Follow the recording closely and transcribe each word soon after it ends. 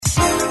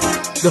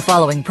The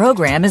following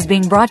program is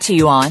being brought to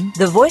you on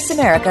the Voice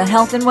America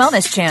Health and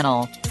Wellness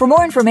Channel. For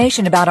more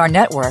information about our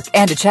network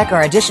and to check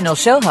our additional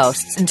show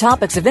hosts and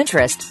topics of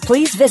interest,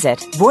 please visit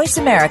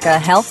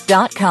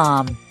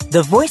voiceamericahealth.com.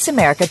 The Voice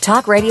America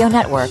Talk Radio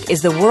Network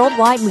is the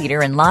worldwide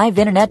leader in live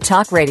Internet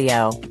talk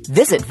radio.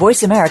 Visit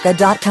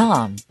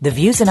voiceamerica.com. The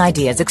views and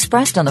ideas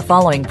expressed on the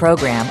following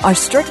program are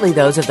strictly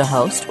those of the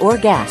host or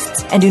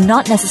guests and do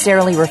not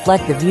necessarily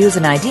reflect the views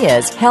and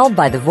ideas held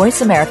by the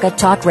Voice America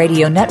Talk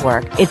Radio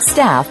Network, its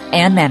staff,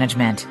 and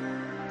management.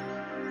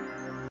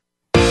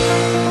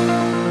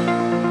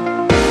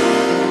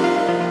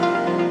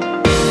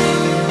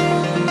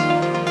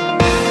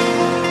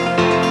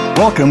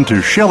 Welcome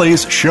to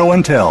Shelley's Show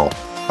and Tell.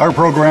 Our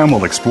program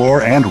will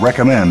explore and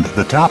recommend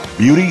the top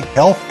beauty,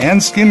 health, and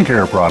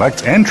skincare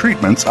products and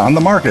treatments on the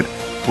market,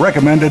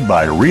 recommended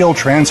by Real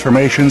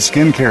Transformation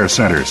Skincare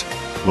Centers.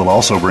 We'll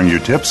also bring you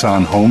tips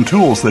on home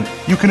tools that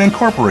you can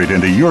incorporate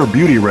into your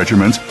beauty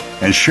regimens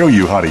and show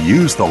you how to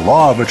use the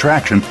law of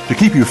attraction to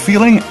keep you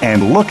feeling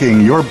and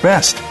looking your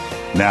best.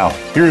 Now,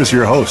 here's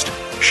your host,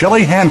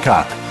 Shelley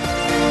Hancock.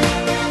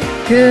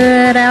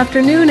 Good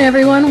afternoon,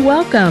 everyone.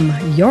 Welcome.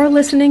 You're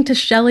listening to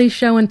Shelley's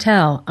Show and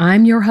Tell.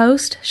 I'm your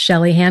host,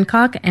 Shelley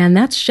Hancock, and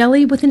that's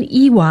Shelley with an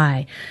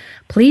EY.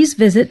 Please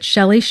visit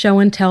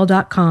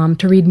ShelleyShowandTell.com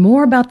to read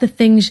more about the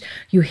things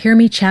you hear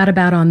me chat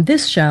about on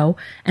this show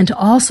and to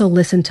also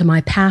listen to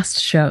my past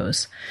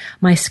shows.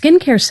 My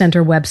skincare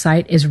center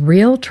website is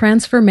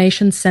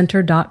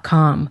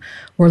RealTransformationCenter.com.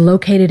 We're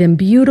located in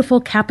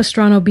beautiful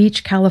Capistrano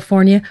Beach,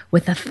 California,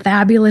 with a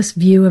fabulous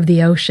view of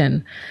the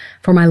ocean.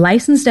 For my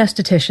licensed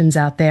estheticians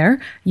out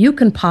there, you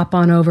can pop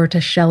on over to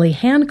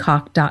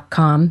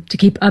ShelleyHancock.com to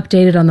keep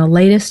updated on the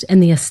latest in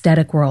the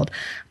aesthetic world.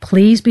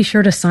 Please be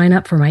sure to sign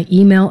up for my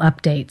email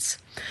updates.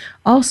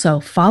 Also,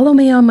 follow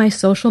me on my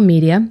social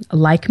media,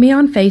 like me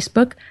on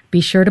Facebook,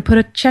 be sure to put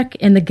a check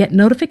in the Get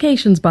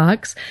Notifications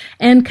box,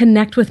 and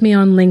connect with me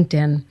on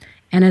LinkedIn.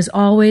 And as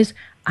always,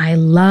 I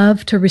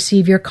love to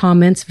receive your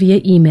comments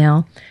via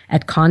email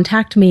at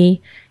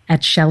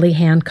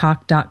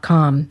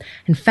contactme@ShelleyHancock.com.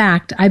 In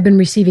fact, I've been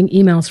receiving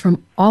emails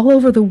from all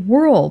over the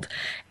world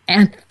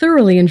and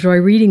thoroughly enjoy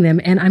reading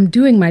them, and I'm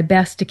doing my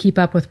best to keep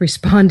up with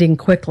responding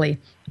quickly.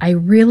 I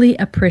really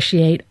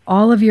appreciate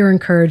all of your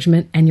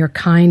encouragement and your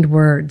kind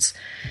words.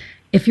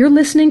 If you're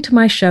listening to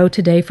my show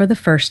today for the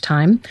first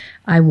time,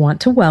 I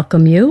want to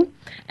welcome you,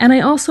 and I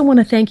also want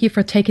to thank you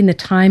for taking the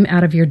time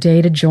out of your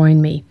day to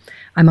join me.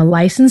 I'm a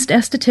licensed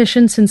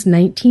esthetician since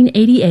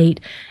 1988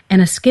 and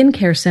a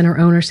skincare center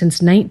owner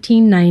since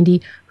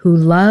 1990 who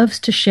loves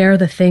to share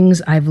the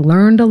things I've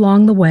learned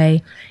along the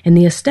way in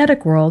the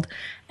aesthetic world,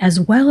 as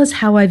well as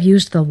how I've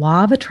used the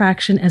law of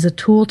attraction as a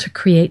tool to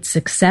create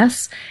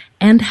success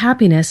and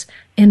happiness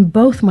in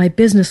both my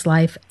business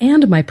life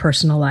and my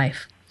personal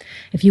life.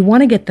 If you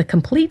want to get the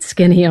complete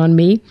skinny on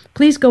me,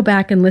 please go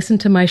back and listen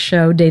to my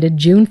show dated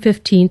June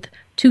 15th,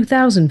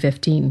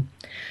 2015.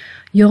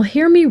 You'll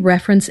hear me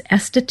reference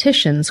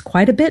estheticians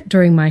quite a bit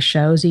during my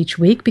shows each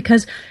week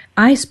because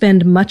I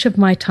spend much of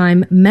my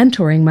time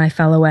mentoring my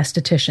fellow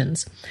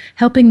estheticians,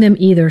 helping them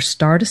either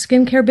start a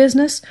skincare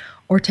business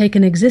or take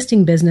an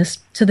existing business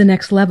to the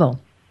next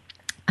level.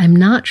 I'm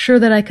not sure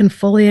that I can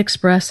fully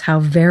express how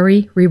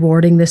very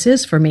rewarding this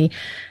is for me,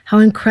 how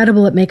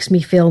incredible it makes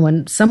me feel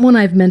when someone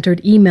I've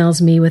mentored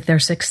emails me with their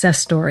success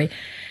story.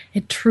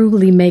 It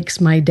truly makes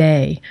my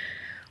day.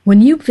 When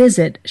you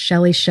visit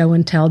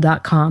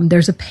ShelleyShowandTell.com,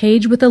 there's a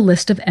page with a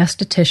list of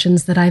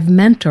estheticians that I've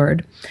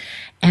mentored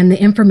and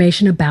the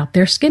information about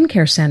their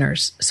skincare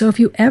centers. So if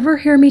you ever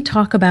hear me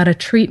talk about a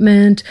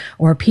treatment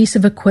or a piece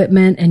of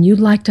equipment and you'd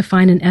like to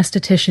find an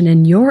esthetician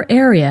in your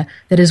area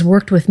that has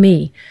worked with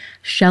me,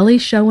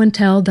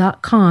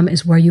 ShelleyShowandTell.com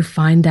is where you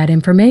find that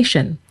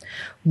information.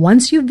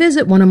 Once you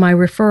visit one of my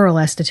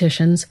referral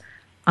estheticians,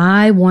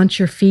 I want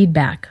your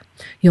feedback.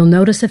 You'll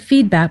notice a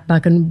feedback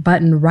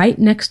button right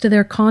next to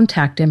their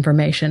contact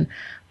information.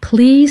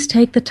 Please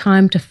take the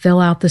time to fill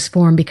out this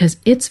form because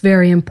it's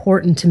very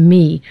important to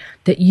me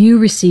that you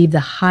receive the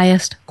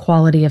highest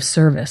quality of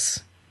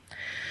service.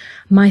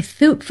 My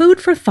food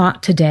for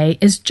thought today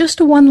is just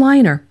a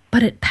one-liner,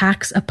 but it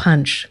packs a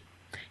punch.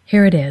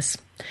 Here it is.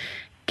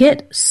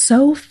 Get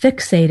so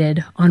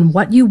fixated on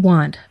what you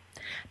want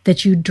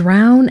that you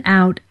drown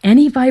out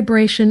any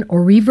vibration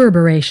or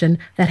reverberation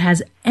that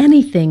has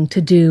anything to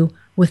do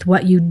with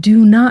what you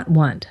do not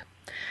want.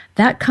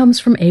 That comes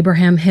from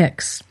Abraham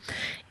Hicks.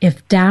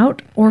 If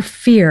doubt or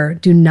fear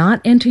do not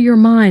enter your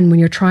mind when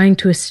you're trying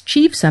to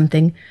achieve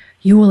something,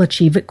 you will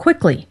achieve it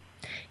quickly.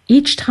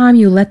 Each time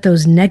you let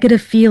those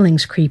negative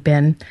feelings creep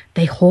in,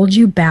 they hold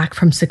you back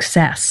from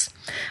success.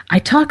 I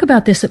talk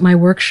about this at my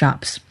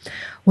workshops.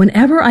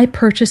 Whenever I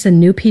purchase a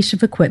new piece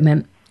of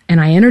equipment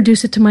and I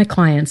introduce it to my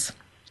clients,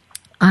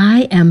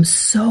 I am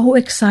so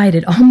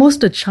excited,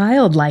 almost a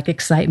childlike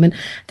excitement,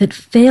 that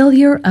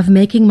failure of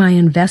making my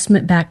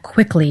investment back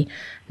quickly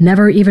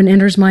never even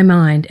enters my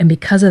mind, and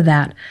because of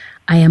that,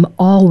 I am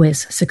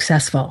always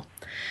successful.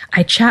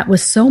 I chat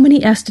with so many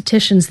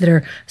estheticians that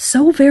are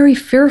so very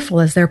fearful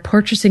as they're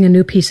purchasing a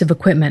new piece of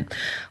equipment.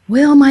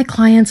 Will my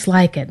clients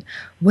like it?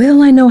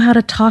 Will I know how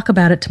to talk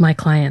about it to my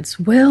clients?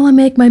 Will I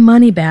make my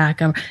money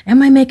back? Am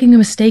I making a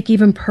mistake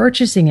even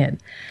purchasing it?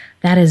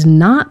 That is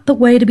not the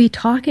way to be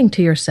talking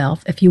to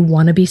yourself if you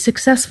want to be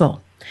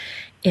successful.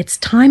 It's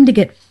time to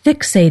get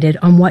fixated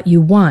on what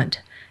you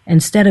want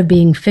instead of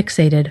being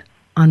fixated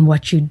on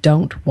what you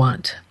don't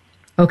want.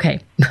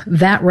 Okay,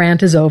 that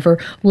rant is over.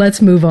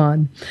 Let's move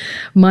on.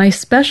 My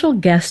special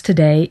guest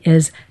today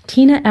is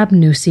Tina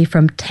Abnousi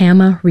from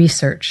Tama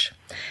Research.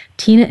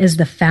 Tina is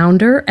the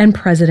founder and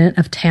president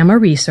of Tama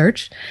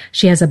Research.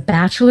 She has a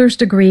bachelor's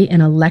degree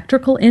in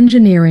electrical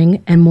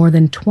engineering and more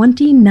than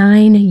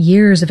 29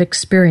 years of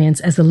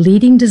experience as a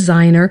leading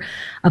designer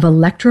of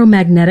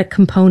electromagnetic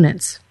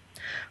components.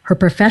 Her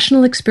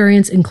professional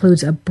experience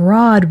includes a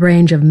broad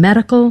range of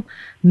medical,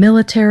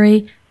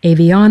 military,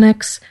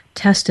 avionics,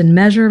 test and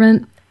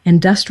measurement,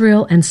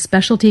 industrial, and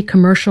specialty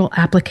commercial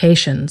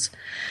applications.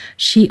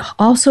 She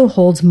also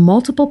holds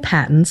multiple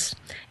patents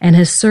and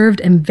has served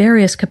in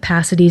various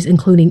capacities,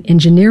 including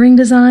engineering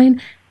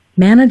design,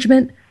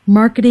 management,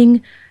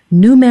 marketing,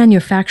 new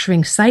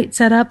manufacturing site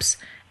setups,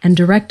 and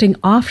directing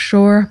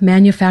offshore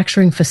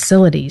manufacturing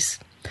facilities.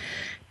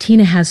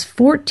 Tina has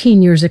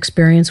 14 years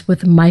experience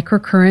with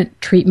microcurrent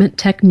treatment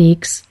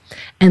techniques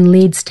and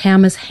leads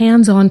Tama's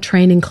hands-on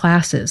training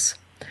classes.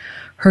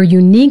 Her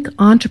unique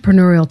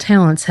entrepreneurial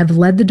talents have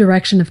led the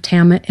direction of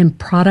Tama in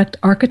product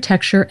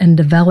architecture and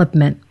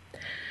development.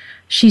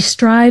 She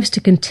strives to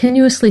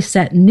continuously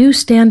set new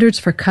standards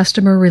for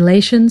customer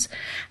relations,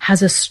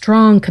 has a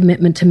strong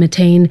commitment to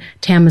maintain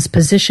Tama's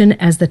position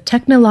as the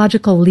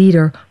technological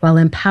leader while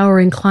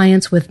empowering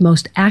clients with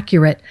most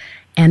accurate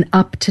and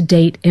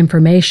up-to-date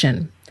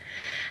information.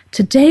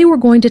 Today we're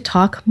going to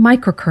talk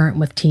microcurrent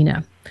with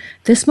Tina.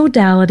 This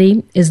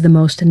modality is the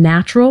most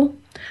natural,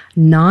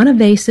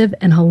 non-invasive,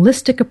 and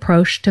holistic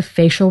approach to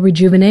facial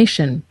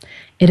rejuvenation.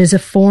 It is a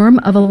form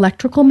of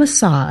electrical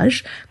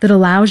massage that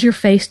allows your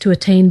face to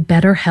attain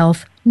better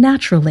health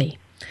naturally.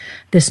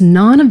 This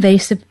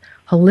non-invasive,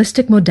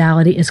 holistic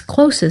modality is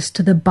closest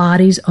to the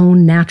body's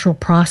own natural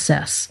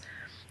process.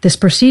 This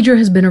procedure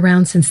has been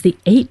around since the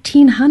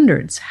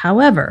 1800s.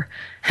 However,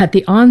 at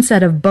the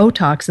onset of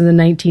Botox in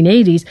the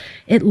 1980s,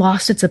 it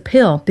lost its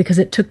appeal because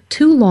it took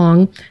too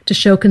long to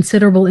show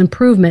considerable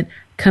improvement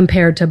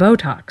compared to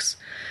Botox.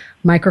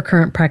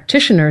 Microcurrent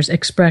practitioners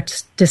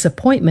expressed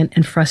disappointment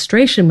and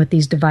frustration with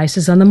these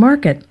devices on the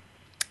market.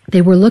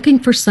 They were looking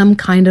for some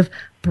kind of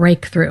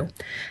breakthrough.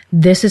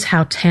 This is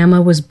how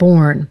Tama was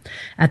born.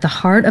 At the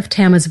heart of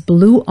Tama's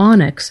blue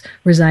onyx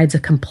resides a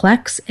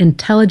complex,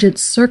 intelligent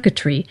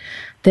circuitry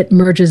that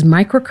merges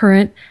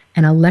microcurrent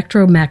and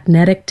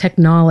electromagnetic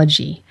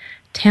technology.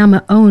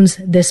 Tama owns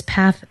this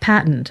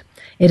patent.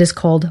 It is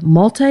called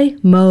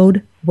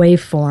multi-mode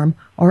waveform,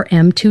 or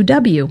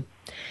M2W.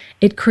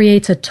 It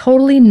creates a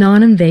totally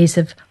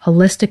non-invasive,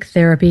 holistic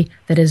therapy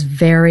that is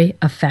very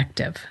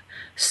effective.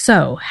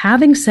 So,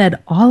 having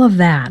said all of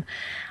that,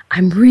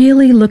 I'm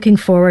really looking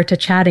forward to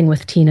chatting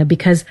with Tina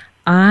because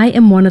I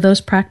am one of those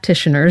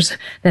practitioners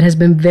that has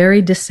been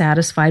very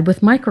dissatisfied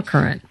with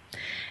microcurrent.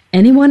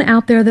 Anyone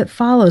out there that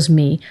follows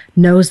me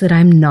knows that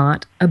I'm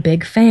not a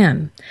big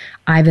fan.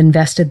 I've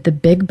invested the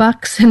big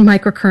bucks in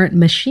microcurrent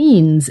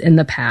machines in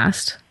the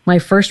past. My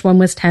first one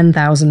was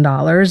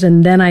 $10,000,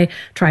 and then I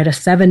tried a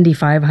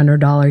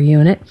 $7,500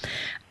 unit.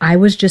 I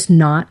was just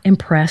not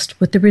impressed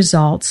with the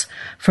results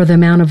for the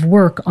amount of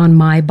work on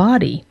my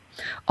body.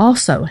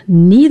 Also,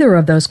 neither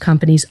of those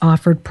companies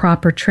offered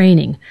proper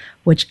training,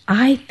 which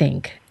I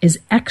think is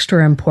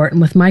extra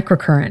important with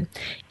microcurrent,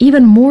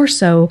 even more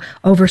so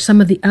over some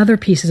of the other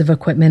pieces of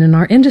equipment in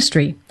our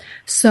industry.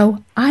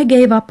 So I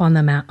gave up on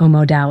the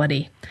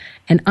modality,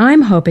 and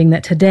I'm hoping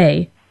that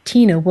today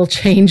Tina will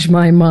change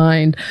my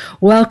mind.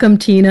 Welcome,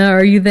 Tina.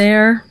 Are you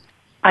there?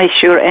 I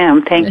sure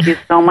am. Thank you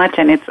so much,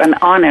 and it's an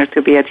honor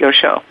to be at your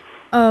show.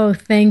 Oh,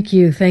 thank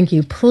you. Thank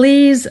you.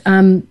 Please,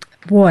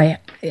 boy,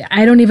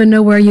 I don't even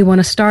know where you want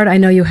to start. I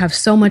know you have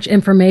so much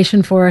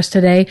information for us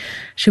today.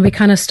 Should we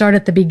kind of start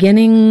at the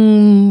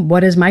beginning?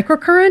 What is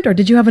microcurrent, or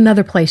did you have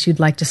another place you'd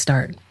like to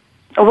start?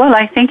 Well,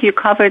 I think you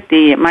covered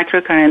the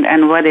microcurrent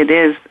and what it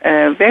is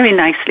very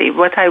nicely.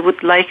 What I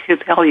would like to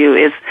tell you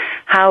is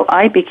how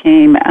I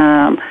became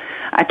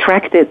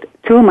attracted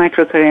to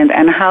microcurrent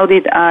and how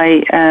did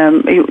I,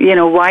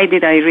 why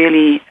did I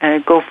really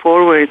go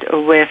forward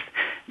with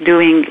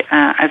doing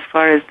as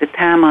far as the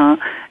Tama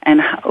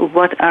and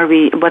what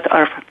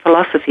our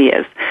philosophy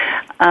is.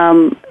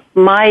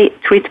 My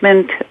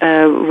treatment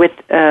with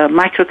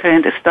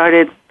microcurrent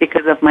started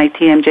because of my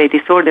TMJ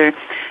disorder,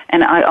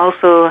 and I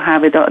also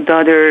have a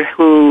daughter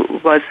who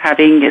was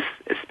having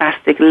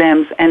spastic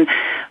limbs. And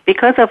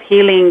because of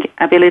healing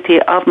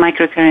ability of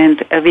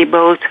microcurrent, we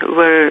both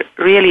were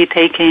really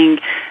taking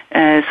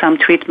some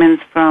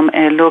treatments from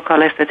a local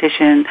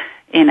esthetician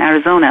in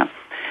Arizona.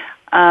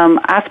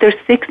 After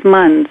 6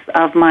 months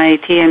of my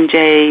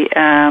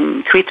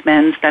TMJ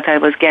treatments that I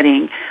was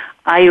getting,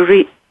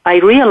 I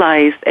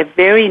realized a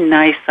very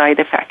nice side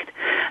effect.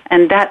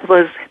 And that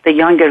was the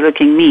younger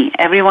looking me.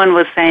 Everyone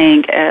was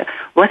saying,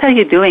 what are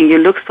you doing? You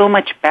look so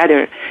much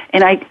better.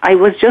 And I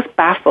was just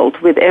baffled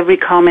with every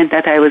comment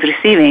that I was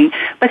receiving,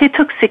 but it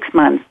took 6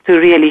 months to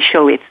really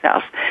show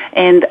itself.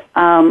 And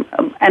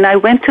I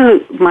went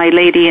to my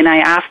lady and I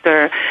asked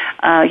her,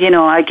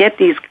 I get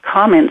these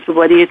comments,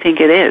 what do you think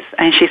it is?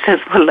 And she says,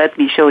 well, let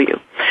me show you.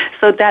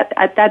 So that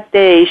at that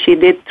day, she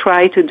did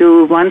try to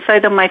do one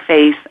side of my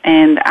face,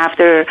 and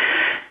after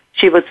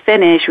she was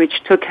finished,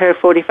 which took her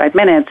 45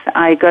 minutes,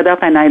 I got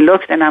up and I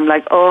looked and I'm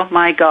like, oh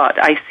my God,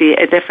 I see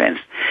a difference.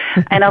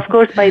 And of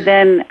course, by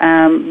then,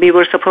 we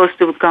were supposed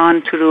to have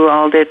gone through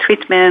all the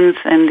treatments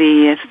and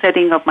the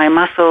setting of my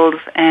muscles,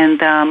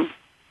 and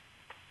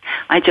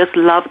I just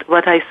loved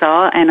what I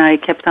saw, and I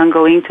kept on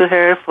going to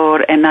her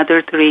for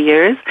another 3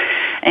 years,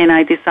 and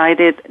I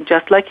decided,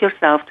 just like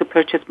yourself, to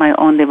purchase my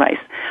own device.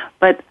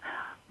 But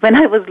when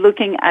I was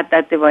looking at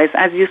that device,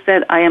 as you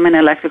said, I am an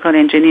electrical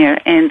engineer,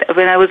 and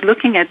when I was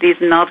looking at these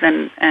knobs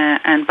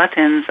and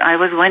buttons, I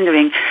was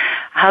wondering,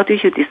 how do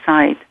you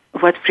decide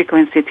what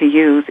frequency to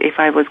use if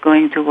I was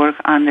going to work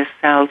on the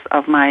cells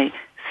of my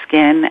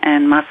skin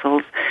and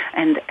muscles,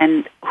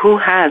 and who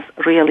has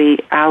really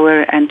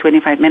hour and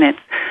 25 minutes,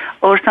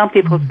 or some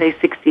people say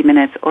 60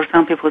 minutes, or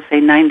some people say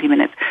 90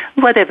 minutes,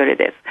 whatever it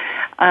is.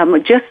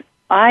 Just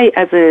I,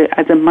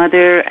 as a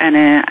mother and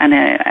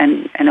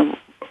a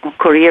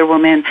career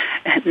woman,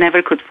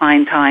 never could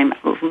find time.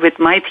 With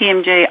my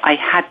TMJ, I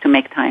had to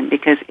make time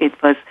because it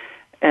was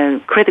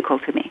critical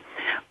to me.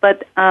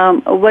 But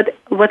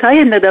what I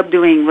ended up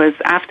doing was,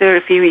 after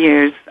a few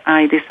years,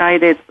 I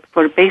decided,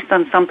 based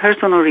on some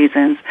personal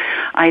reasons,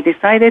 I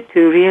decided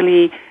to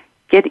really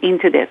get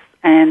into this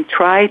and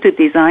try to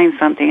design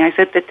something. I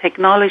said, the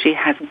technology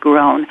has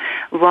grown.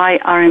 Why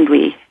aren't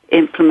we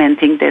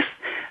implementing this?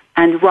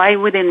 And why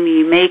wouldn't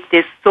we make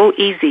this so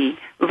easy,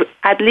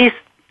 at least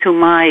to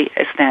my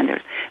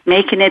standards,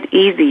 making it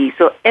easy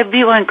so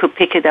everyone could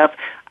pick it up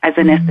as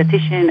an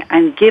esthetician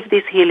and give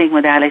this healing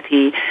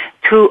modality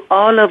to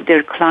all of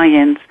their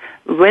clients,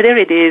 whether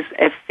it is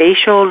a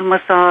facial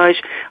massage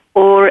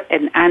or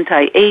an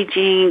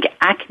anti-aging,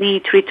 acne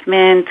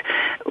treatment,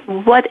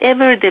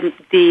 whatever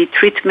the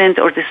treatment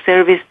or the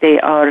service they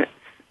are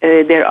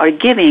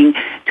giving,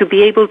 to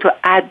be able to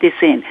add this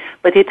in.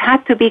 But it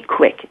had to be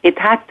quick. It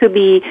had to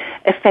be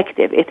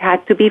effective. It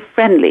had to be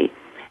friendly.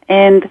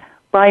 And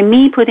by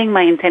me putting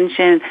my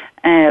intention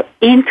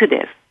into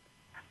this,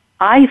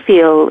 I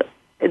feel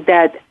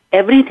that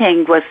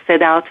everything was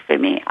set out for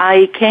me.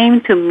 I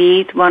came to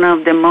meet one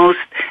of the most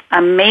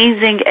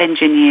amazing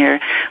engineer,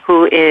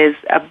 who is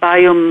a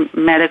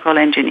biomedical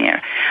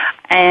engineer.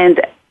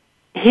 And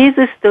his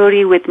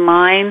story with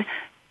mine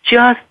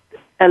just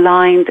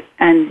aligned,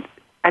 and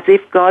as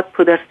if God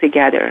put us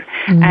together.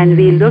 And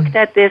we looked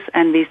at this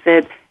and we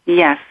said,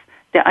 yes,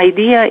 the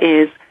idea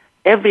is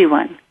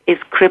everyone is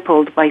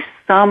crippled by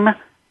some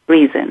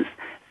reasons.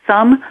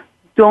 Some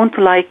don't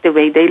like the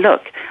way they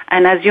look.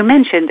 And as you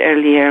mentioned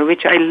earlier,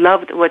 which I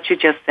loved what you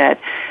just said,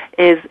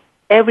 is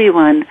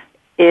everyone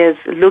is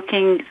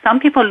looking, some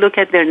people look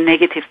at their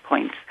negative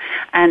points,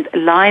 and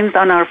lines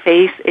on our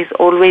face is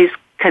always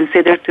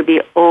considered to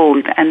be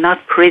old and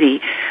not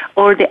pretty,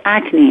 or the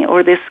acne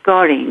or the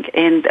scarring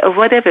and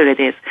whatever it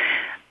is.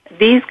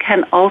 These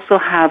can also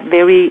have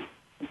very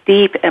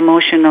deep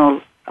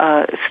emotional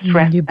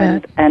stress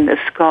and a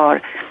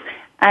scar.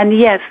 And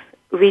yes,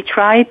 we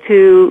try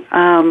to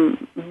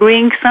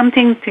bring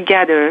something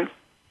together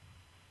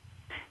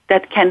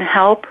that can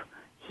help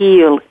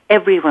heal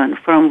everyone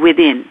from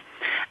within.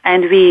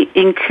 And we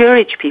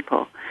encourage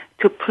people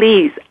to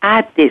please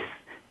add this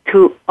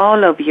to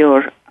all of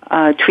your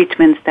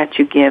treatments that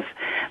you give.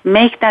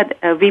 Make that,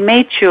 we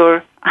made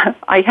sure,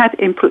 I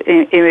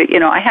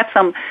had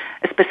some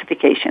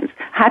specifications.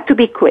 Had to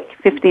be quick,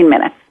 15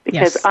 minutes.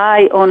 Because yes.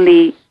 I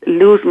only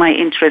lose my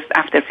interest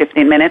after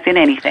 15 minutes in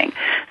anything.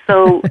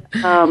 So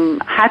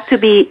had to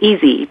be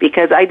easy,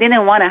 because I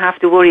didn't want to have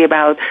to worry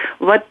about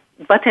what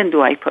button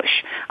do I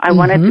push. I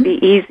wanted to be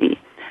easy.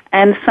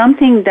 And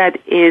something that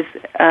is,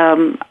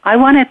 I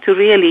wanted to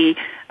really,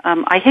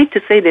 I hate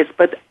to say this,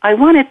 but I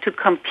wanted to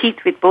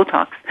compete with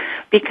Botox,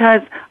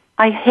 because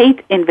I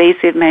hate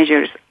invasive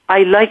measures.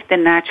 I like the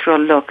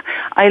natural look.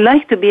 I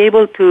like to be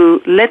able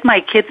to let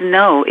my kids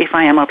know if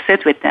I am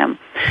upset with them.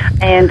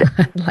 And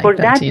like for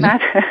that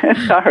matter,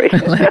 sorry.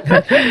 Like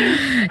that.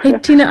 Hey,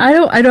 Tina,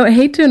 I don't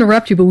hate to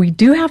interrupt you, but we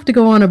do have to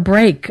go on a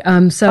break.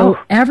 So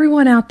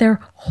everyone out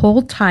there,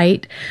 hold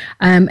tight,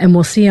 and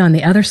we'll see you on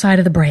the other side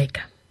of the break.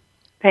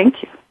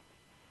 Thank you.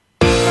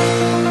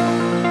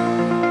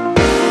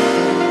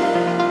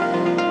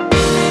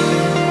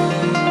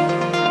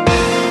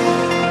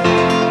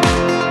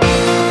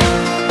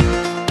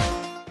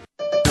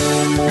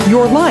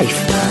 Your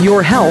life,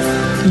 your health,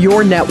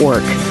 your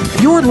network.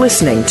 You're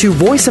listening to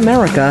Voice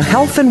America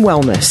Health and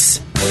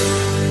Wellness.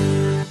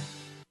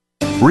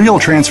 Real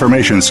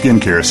Transformation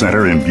Skincare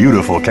Center in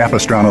beautiful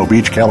Capistrano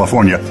Beach,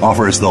 California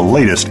offers the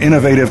latest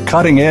innovative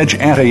cutting-edge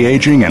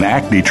anti-aging and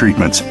acne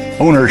treatments.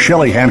 Owner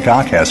Shelley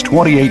Hancock has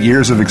 28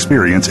 years of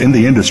experience in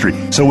the industry,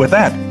 so with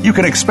that, you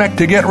can expect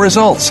to get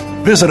results.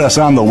 Visit us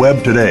on the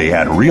web today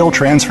at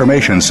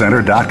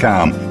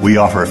realtransformationcenter.com. We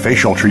offer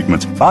facial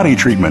treatments, body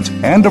treatments,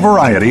 and a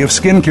variety of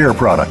skincare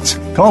products.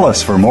 Call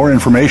us for more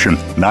information,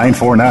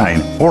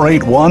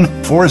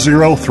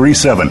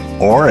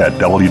 949-481-4037 or at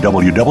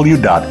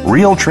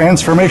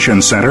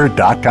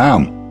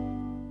www.realtransformationcenter.com.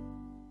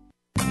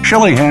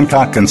 Shelley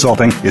Hancock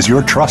Consulting is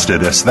your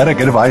trusted aesthetic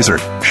advisor.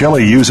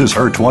 Shelley uses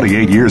her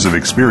 28 years of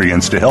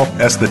experience to help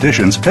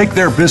estheticians take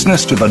their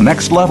business to the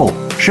next level.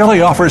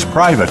 Shelley offers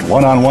private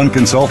one-on-one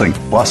consulting,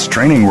 plus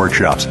training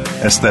workshops,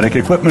 aesthetic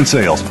equipment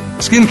sales,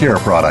 skincare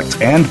products,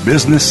 and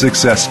business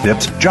success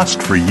tips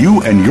just for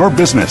you and your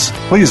business.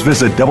 Please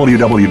visit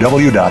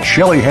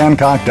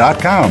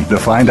www.shelleyhancock.com to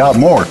find out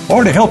more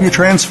or to help you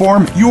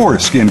transform your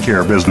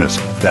skincare business.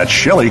 That's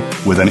Shelley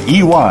with an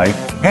EY,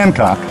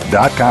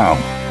 Hancock.com.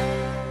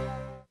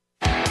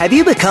 Have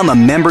you become a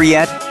member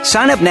yet?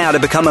 Sign up now to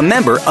become a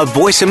member of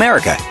Voice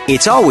America.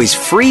 It's always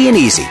free and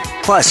easy.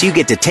 Plus, you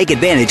get to take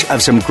advantage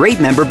of some great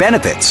member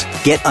benefits.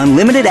 Get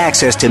unlimited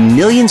access to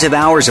millions of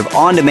hours of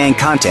on-demand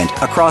content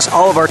across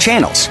all of our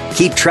channels.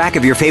 Keep track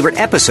of your favorite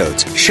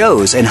episodes,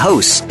 shows, and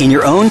hosts in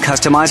your own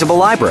customizable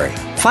library.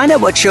 Find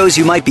out what shows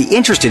you might be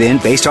interested in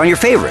based on your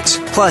favorites.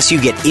 Plus, you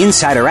get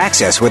insider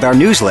access with our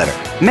newsletter.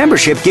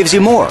 Membership gives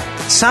you more.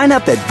 Sign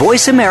up at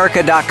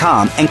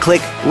voiceamerica.com and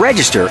click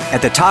register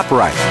at the top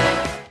right.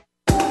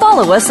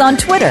 Follow us on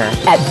Twitter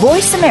at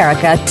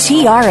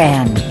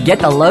VoiceAmericaTRN. Get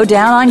the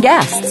lowdown on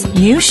guests,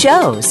 new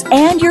shows,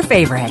 and your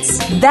favorites.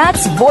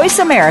 That's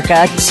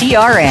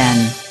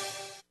VoiceAmericaTRN.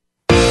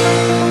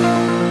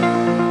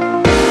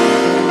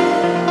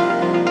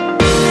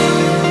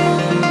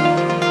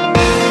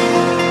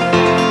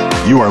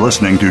 You are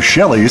listening to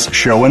Shelley's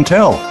Show and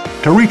Tell.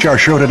 To reach our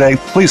show today,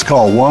 please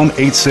call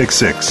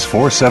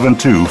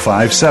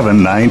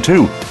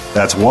 1-866-472-5792.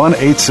 That's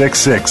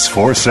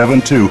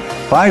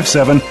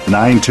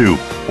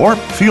 1-866-472-5792. Or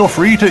feel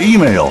free to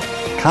email.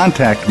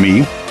 Contact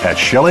me at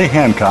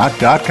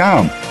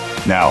shelleyhancock.com.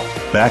 Now,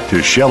 back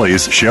to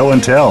Shelley's Show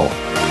and Tell.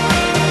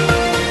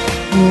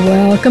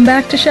 Welcome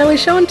back to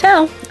Shelley's Show and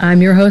Tell.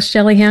 I'm your host,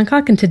 Shelley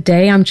Hancock, and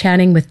today I'm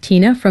chatting with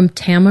Tina from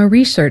TAMA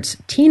Research.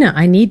 Tina,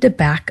 I need to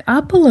back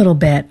up a little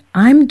bit.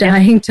 I'm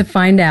dying to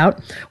find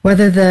out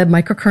whether the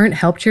microcurrent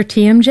helped your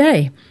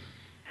TMJ.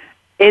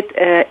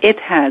 It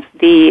has.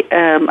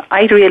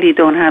 I really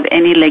don't have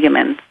any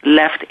ligaments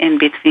left in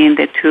between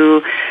the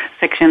two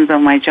sections of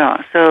my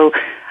jaw. So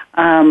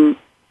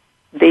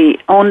the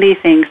only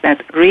things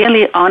that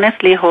really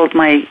honestly hold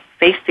my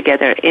face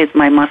together is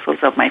my muscles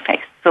of my face.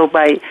 So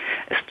by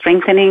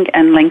strengthening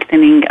and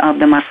lengthening of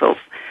the muscles,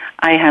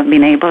 I have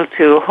been able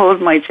to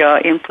hold my jaw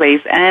in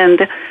place.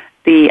 And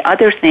the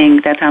other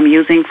thing that I'm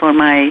using for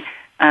my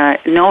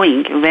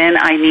knowing when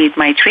I need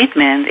my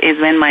treatment is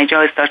when my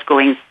jaw starts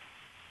going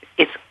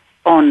its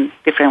own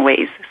different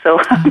ways. So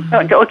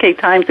okay,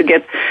 time to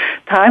get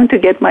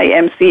my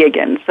MC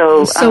again.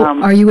 So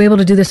are you able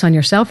to do this on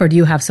yourself, or do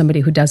you have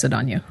somebody who does it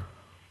on you?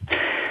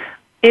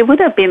 It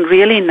would have been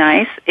really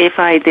nice if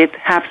I did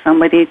have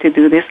somebody to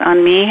do this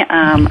on me.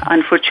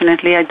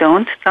 Unfortunately, I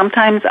don't.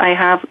 Sometimes I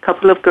have a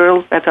couple of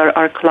girls that are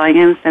our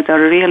clients that are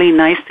really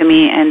nice to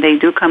me, and they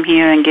do come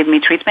here and give me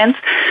treatments.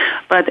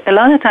 But a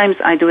lot of times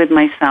I do it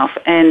myself.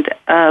 And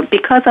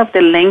because of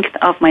the length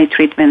of my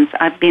treatments,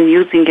 I've been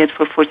using it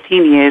for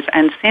 14 years.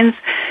 And since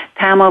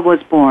TAMA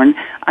was born,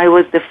 I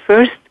was the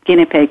first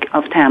guinea pig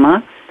of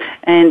TAMA.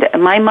 And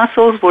my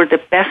muscles were the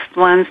best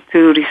ones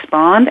to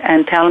respond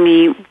and tell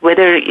me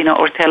whether,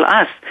 or tell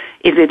us,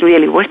 is it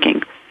really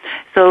working?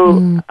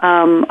 So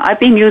I've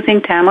been using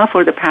TAMA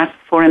for the past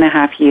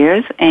 4.5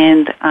 years,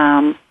 and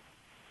I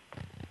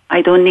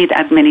don't need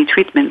as many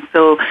treatments.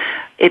 So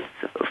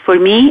for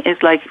me,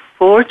 it's like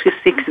 4 to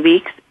 6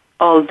 weeks,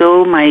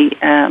 although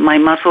my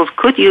muscles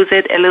could use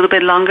it a little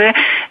bit longer,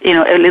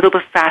 a little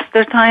bit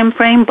faster time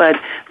frame, but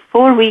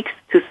 4 weeks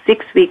to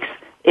 6 weeks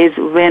is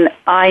when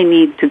I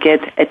need to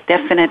get a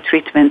definite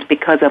treatment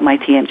because of my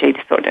TMJ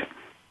disorder.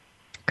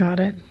 Got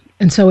it.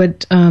 And so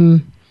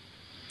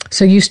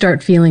so you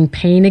start feeling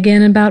pain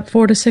again in about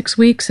 4 to 6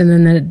 weeks, and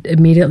then it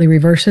immediately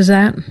reverses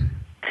that?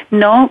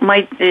 No,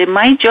 my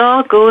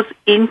jaw goes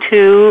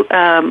into,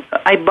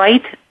 I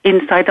bite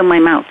inside of my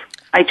mouth.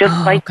 I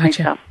just bite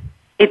myself.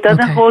 It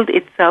doesn't hold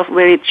itself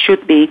where it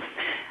should be.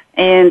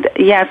 And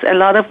yes, a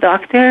lot of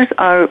doctors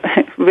are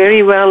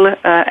very well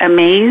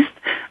amazed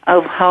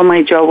of how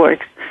my jaw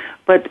works.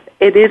 But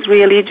it is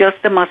really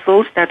just the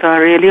muscles that are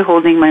really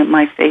holding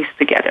my face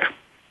together.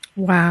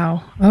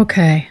 Wow.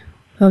 Okay.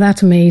 Well,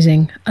 that's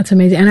amazing. That's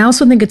amazing. And I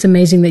also think it's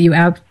amazing that you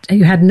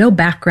had no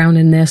background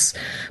in this,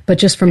 but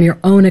just from your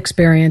own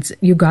experience,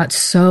 you got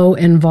so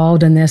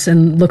involved in this,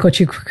 and look what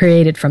you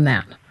created from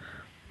that.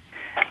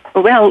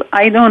 Well,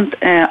 I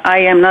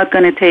am not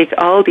going to take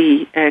all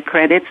the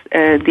credits.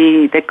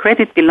 The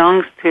credit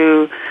belongs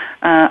to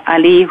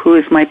Ali, who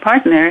is my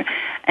partner,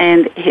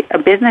 and a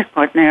business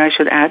partner, I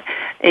should add.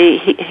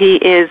 He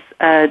is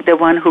the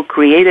one who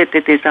created the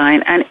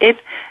design, and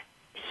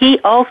he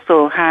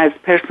also has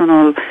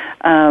personal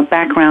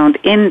background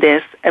in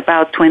this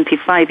about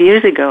 25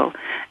 years ago,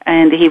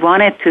 and he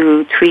wanted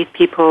to treat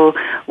people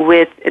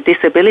with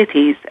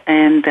disabilities,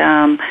 and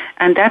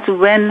that's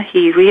when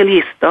he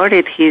really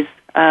started his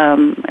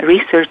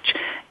research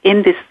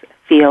in this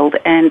field.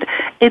 And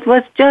it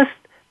was just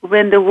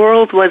when the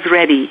world was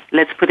ready,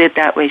 let's put it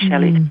that way,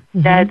 Shelley,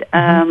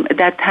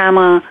 that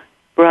Tama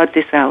brought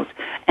this out.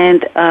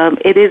 And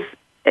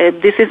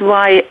this is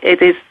why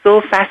it is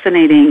so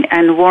fascinating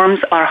and warms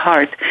our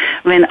heart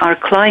when our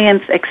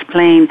clients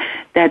explain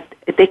that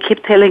they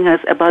keep telling us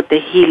about the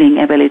healing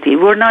ability.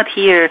 We're not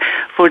here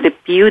for the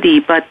beauty,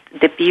 but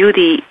the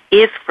beauty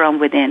is from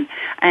within.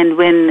 And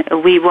when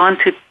we want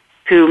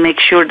to make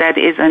sure that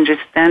is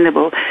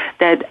understandable,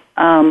 that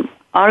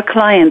our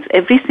clients,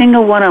 every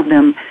single one of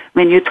them,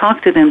 when you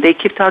talk to them, they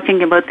keep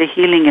talking about the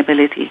healing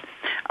ability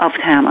of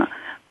Tama.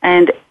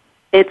 And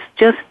it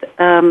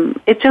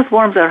just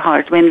warms our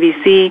heart when we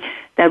see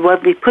that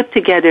what we put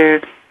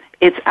together,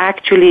 it's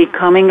actually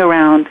coming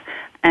around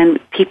and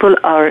people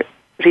are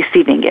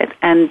receiving it.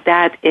 And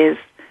that is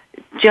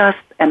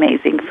just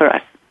amazing for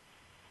us.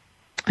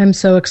 I'm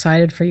so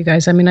excited for you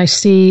guys. I mean, I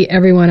see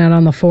everyone out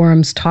on the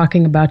forums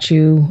talking about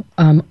you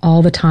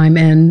all the time,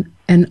 and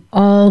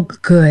all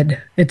good.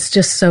 It's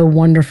just so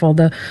wonderful.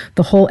 The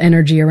whole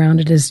energy around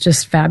it is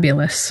just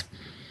fabulous.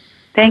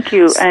 Thank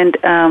you.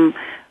 And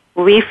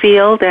we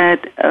feel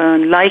that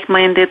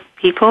like-minded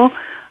people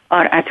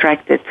are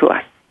attracted to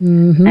us.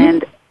 Mm-hmm.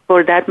 And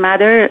for that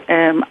matter,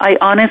 I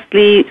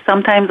honestly,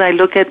 sometimes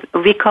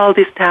we call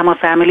this Tama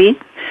family,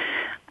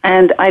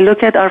 and I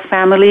look at our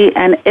family,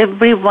 and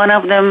every one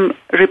of them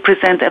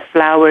represent a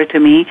flower to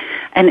me,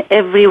 and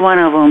every one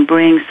of them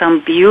brings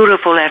some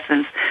beautiful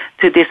essence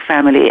to this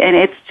family, and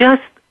it's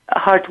just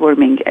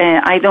heartwarming.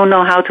 I don't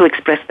know how to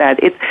express that.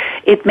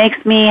 It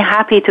makes me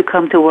happy to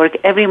come to work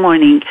every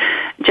morning,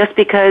 just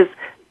because,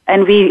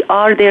 and we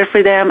are there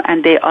for them,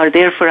 and they are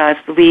there for us.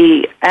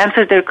 We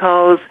answer their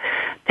calls,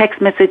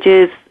 text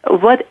messages,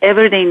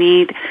 whatever they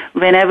need,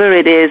 whenever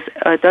it is.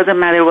 It doesn't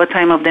matter what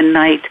time of the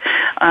night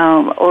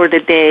or the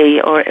day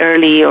or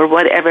early or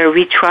whatever.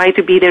 We try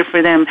to be there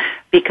for them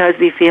because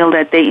we feel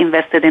that they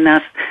invested in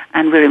us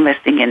and we're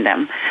investing in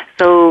them.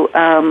 So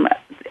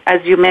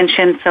as you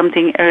mentioned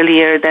something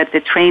earlier, that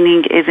the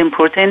training is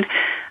important.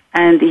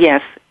 And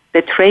yes,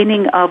 the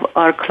training of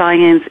our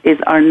clients is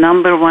our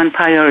number one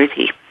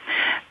priority.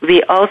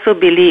 We also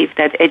believe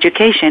that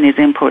education is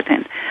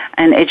important,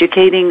 and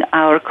educating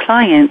our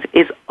clients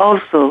is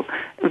also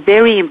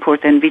very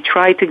important. We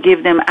try to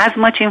give them as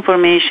much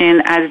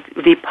information as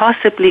we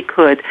possibly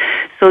could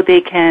so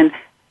they can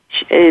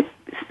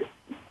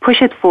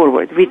push it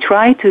forward. We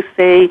try to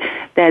say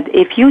that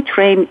if you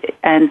train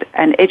and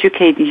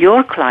educate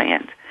your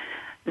client,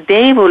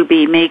 they will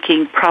be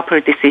making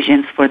proper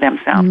decisions for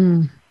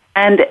themselves.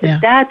 And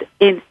that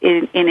in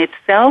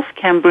itself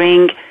can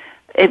bring,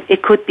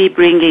 it could be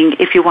bringing,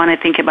 if you want to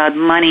think about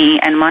money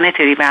and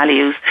monetary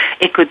values,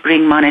 it could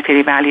bring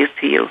monetary values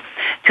to you.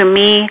 To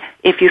me,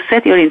 if you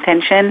set your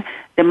intention,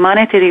 the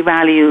monetary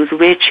values,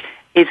 which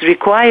is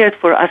required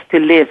for us to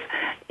live,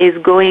 is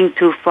going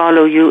to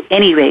follow you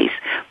anyways,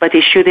 but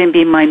it shouldn't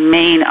be my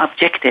main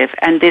objective.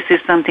 And this is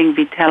something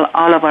we tell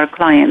all of our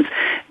clients.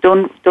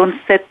 Don't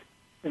set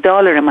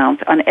dollar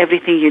amount on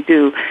everything you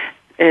do.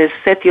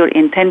 Set your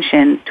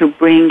intention to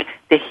bring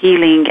the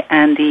healing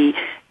and the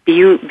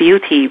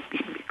beauty,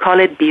 call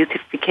it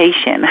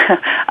beautification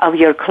of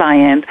your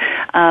client,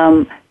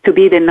 to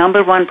be the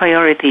number one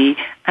priority.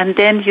 And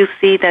then you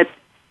see that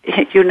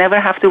you never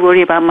have to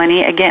worry about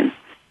money again.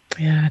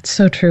 Yeah, it's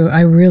so true.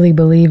 I really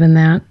believe in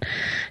that.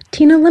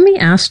 Tina, let me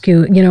ask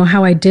you,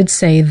 how I did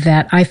say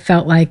that I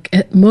felt like,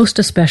 most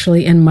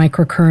especially in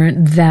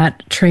microcurrent,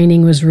 that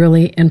training was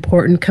really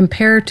important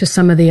compared to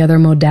some of the other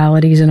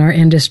modalities in our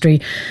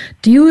industry.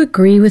 Do you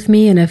agree with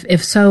me? And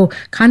if so,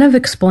 kind of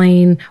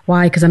explain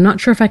why, because I'm not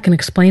sure if I can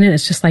explain it.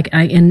 It's just like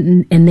I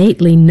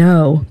innately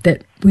know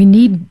that we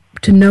need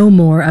to know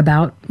more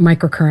about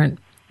microcurrent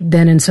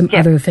than in some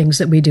other things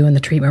that we do in the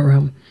treatment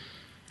room.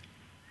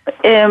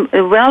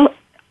 Well,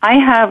 I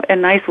have a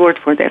nice word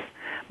for this.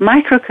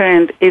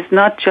 Microcurrent is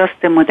not just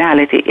a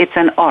modality, it's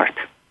an art.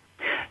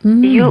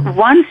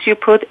 Once you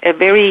put a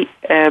very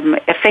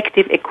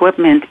effective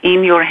equipment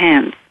in your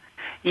hands,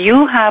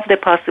 you have the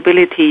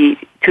possibility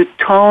to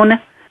tone,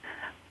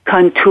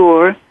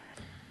 contour,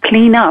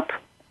 clean up,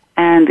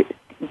 and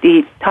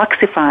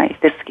detoxify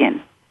the skin.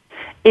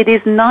 It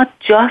is not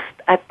just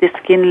at the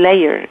skin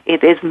layer.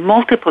 It is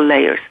multiple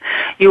layers.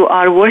 You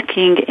are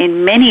working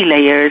in many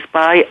layers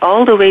by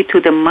all the way to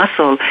the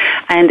muscle.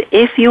 And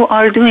if you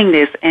are doing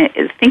this,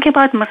 think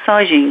about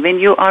massaging. By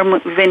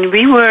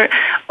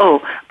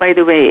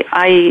the way,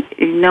 I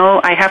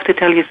know I have to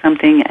tell you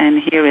something, and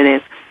here it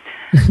is.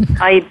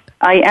 I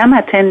am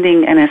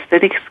attending an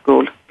aesthetic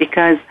school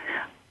because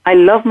I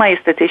love my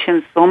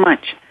estheticians so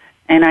much.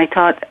 and I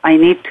thought I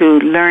need to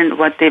learn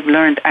what they've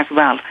learned as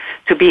well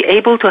to be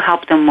able to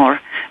help them more,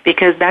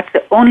 because that's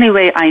the only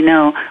way I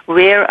know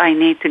where I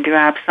need to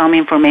grab some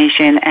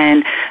information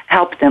and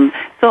help them.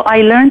 So I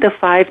learned the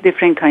 5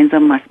 different kinds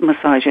of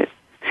massages.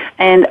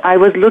 And I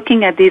was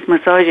looking at these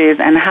massages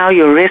and how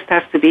your wrist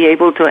has to be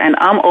able to, and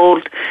I'm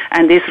old,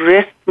 and this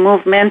wrist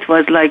movement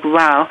was like,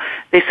 wow,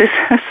 this is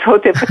so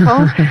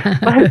difficult.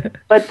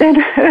 but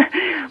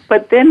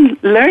then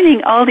learning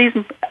all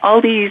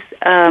these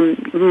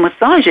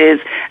massages,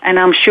 and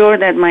I'm sure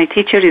that my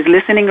teacher is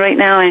listening right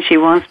now, and she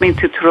wants me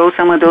to throw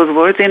some of those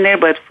words in there,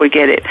 but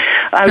forget it.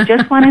 I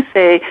just want to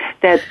say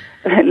that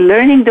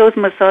learning those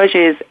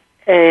massages,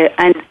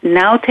 and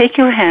now take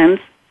your hands,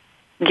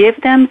 give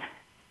them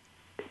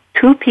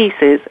 2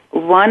 pieces,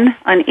 one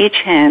on each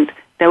hand.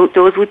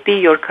 Those would be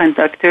your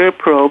conductor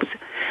probes.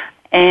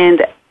 And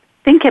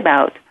think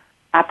about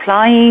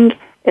applying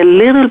a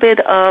little bit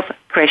of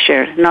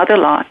pressure, not a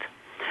lot,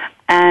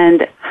 and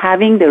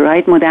having the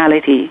right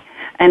modality,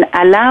 and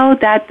allow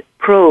that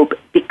probe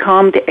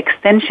become the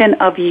extension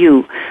of you.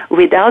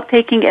 Without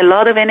taking a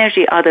lot of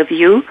energy out of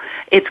you,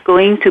 it's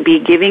going to be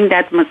giving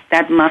that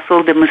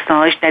muscle the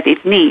massage that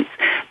it needs,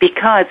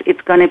 because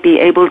it's going to be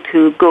able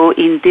to go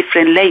in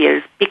different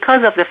layers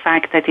because of the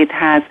fact that it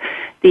has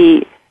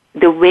the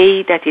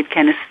way that it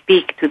can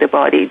speak to the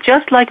body.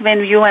 Just like when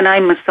you and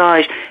I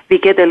massage, we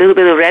get a little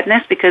bit of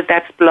redness because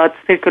that's blood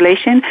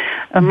circulation.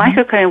 A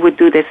microcurrent would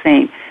do the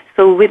same.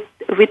 So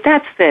with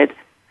that said,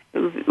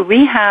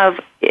 we have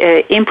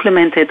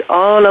implemented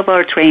all of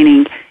our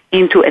training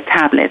into a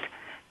tablet.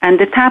 And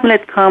the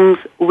tablet comes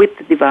with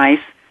the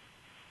device,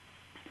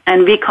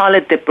 and we call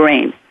it the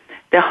brain.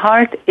 The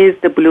heart is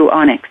the blue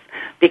onyx,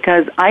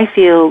 because I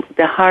feel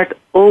the heart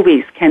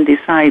always can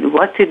decide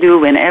what to do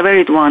whenever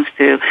it wants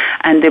to,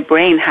 and the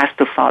brain has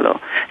to follow.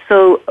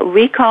 So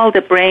we call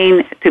the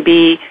brain to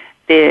be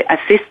the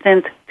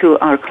assistant to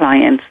our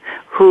clients,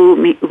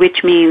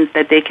 which means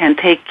that they can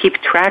keep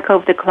track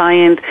of the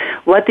client.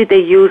 What did they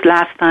use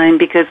last time?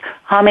 Because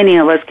how many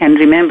of us can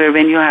remember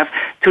when you have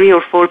 3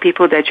 or 4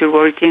 people that you're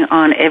working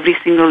on every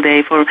single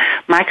day for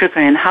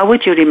microcurrent? How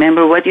would you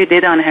remember what you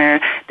did on her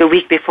the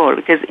week before?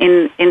 Because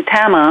in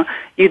TAMA,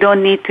 you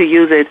don't need to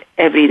use it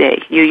every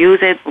day. You use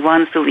it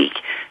once a week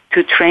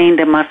to train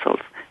the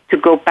muscles, to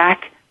go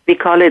back. We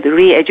call it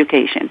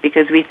re-education,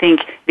 because we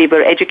think we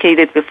were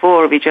educated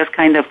before, we just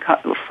kind of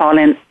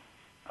fallen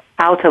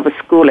out of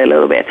school a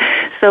little bit.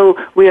 So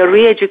we are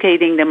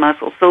re-educating the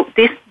muscle. So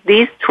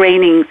these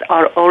trainings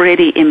are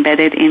already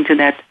embedded into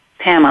that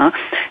TAMA.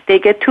 They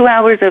get 2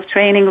 hours of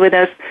training with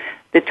us.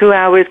 The 2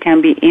 hours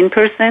can be in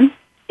person,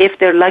 if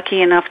they're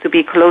lucky enough to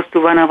be close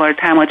to one of our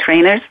TAMA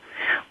trainers,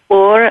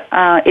 or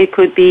it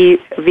could be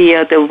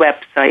via the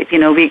website. You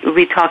know,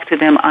 we talk to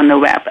them on the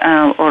web,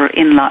 or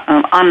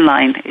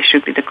online, it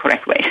should be the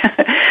correct way.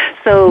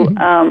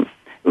 So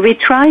we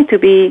try to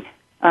be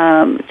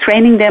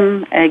training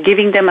them,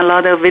 giving them a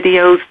lot of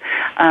videos.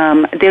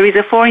 There is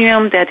a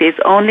forum that is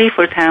only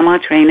for TAMA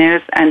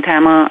trainers, and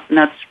TAMA,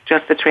 not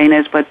just the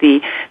trainers, but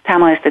the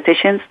TAMA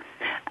estheticians,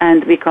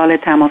 and we call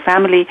it TAMA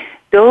Family.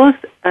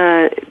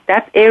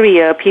 That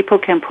area, people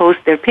can post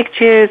their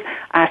pictures,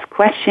 ask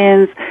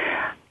questions,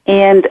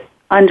 and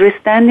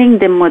understanding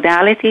the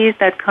modalities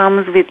that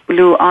comes with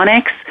Blue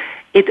Onyx,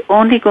 it's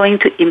only going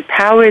to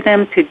empower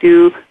them to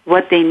do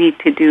what they need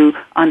to do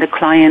on the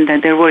client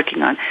that they're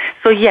working on.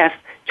 So yes,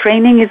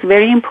 training is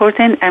very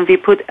important, and we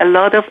put a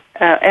lot of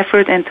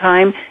effort and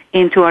time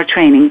into our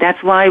training.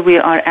 That's why we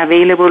are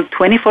available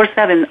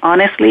 24/7,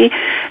 honestly,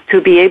 to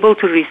be able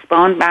to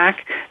respond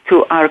back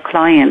to our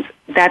clients.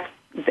 That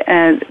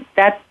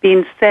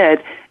being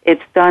said,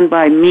 it's done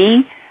by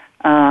me,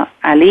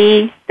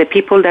 Ali, the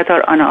people that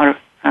are on our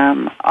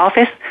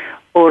office,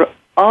 or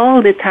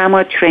all the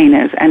TAMA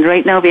trainers. And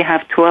right now we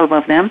have 12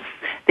 of them.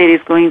 There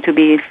is going to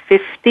be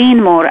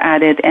 15 more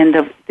added end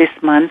of this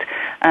month.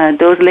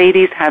 Those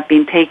ladies have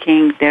been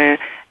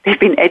they've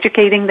been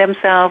educating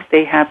themselves.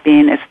 They have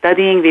been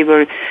studying. We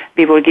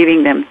were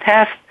giving them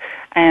tests.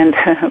 And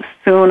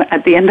soon,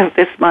 at the end of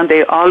this month,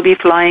 they'll all be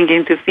flying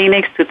into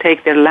Phoenix to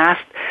take their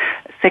last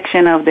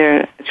section of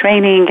their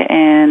training,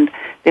 and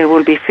there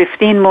will be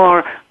 15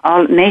 more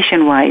all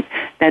nationwide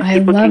that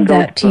people can go to. I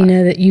love that,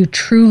 Tina, that you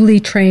truly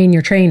train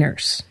your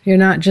trainers. You're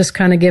not just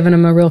kind of giving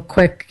them a real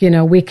quick,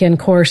 weekend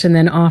course and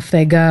then off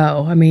they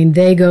go. I mean,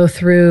 they go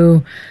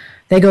through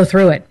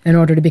it in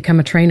order to become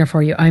a trainer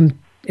for you. I'm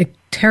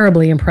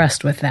terribly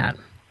impressed with that.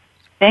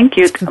 Thank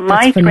you.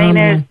 My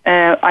trainers,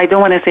 I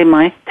don't want to say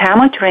my,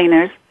 TAMA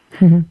trainers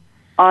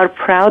are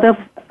proud of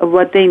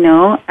what they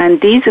know, and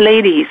these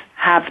ladies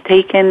have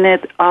taken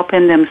it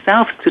upon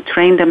themselves to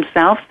train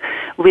themselves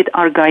with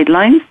our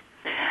guidelines,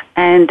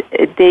 and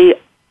they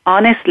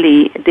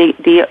honestly,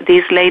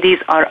 these ladies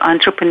are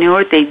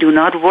entrepreneurs. They do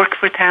not work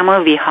for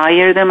TAMA. We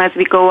hire them as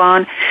we go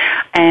on,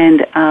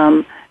 and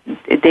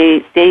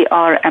they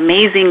are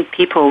amazing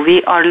people.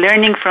 We are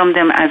learning from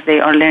them as they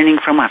are learning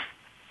from us.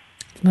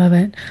 Love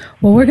it.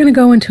 Well, we're going to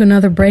go into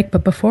another break,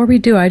 but before we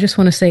do, I just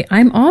want to say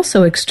I'm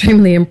also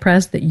extremely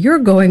impressed that you're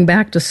going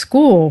back to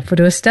school,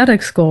 to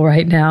aesthetic school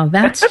right now.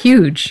 That's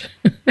huge.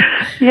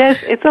 Yes,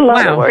 it's a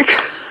lot of work.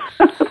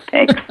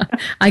 Thanks.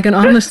 I can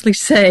honestly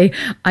say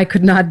I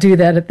could not do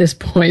that at this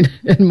point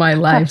in my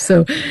life.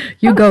 So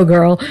you go,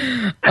 girl.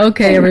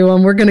 Okay,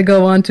 everyone, we're going to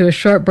go on to a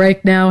short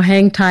break now.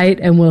 Hang tight,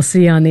 and we'll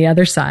see you on the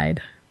other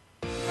side.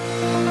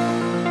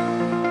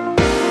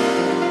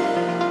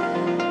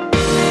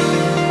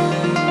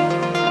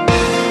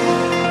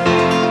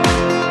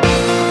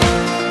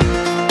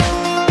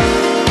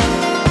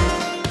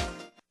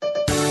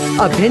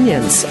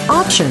 Opinions,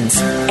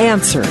 options,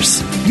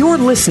 answers. You're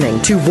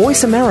listening to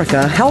Voice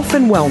America Health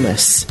and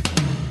Wellness.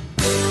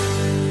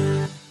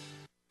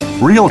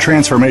 Real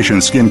Transformation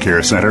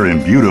Skincare Center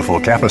in beautiful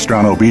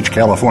Capistrano Beach,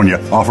 California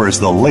offers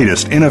the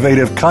latest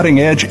innovative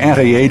cutting-edge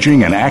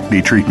anti-aging and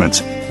acne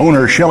treatments.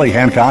 Owner Shelley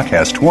Hancock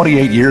has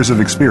 28 years of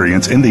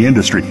experience in the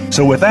industry,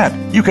 so with that,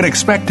 you can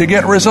expect to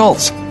get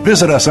results.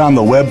 Visit us on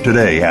the web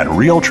today at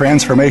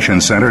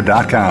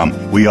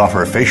realtransformationcenter.com. We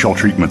offer facial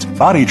treatments,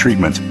 body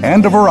treatments,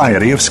 and a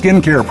variety of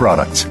skincare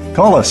products.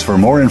 Call us for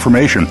more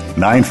information,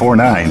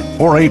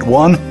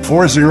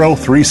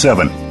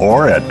 949-481-4037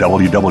 or at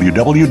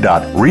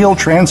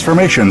www.realtransformationcenter.com.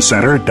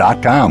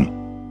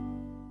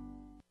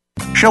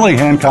 Shelley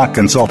Hancock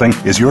Consulting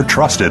is your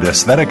trusted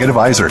aesthetic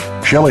advisor.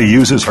 Shelley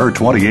uses her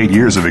 28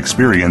 years of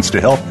experience to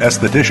help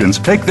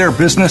estheticians take their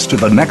business to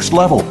the next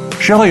level.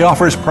 Shelley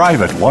offers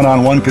private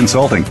one-on-one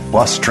consulting,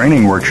 plus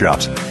training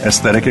workshops,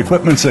 aesthetic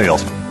equipment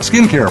sales,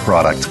 skincare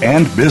products,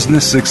 and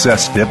business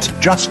success tips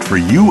just for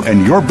you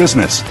and your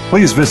business.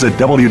 Please visit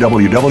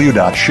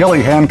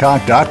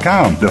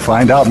www.shelleyhancock.com to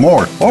find out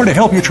more or to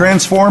help you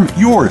transform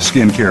your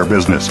skincare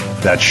business.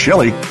 That's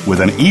Shelley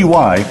with an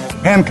EY,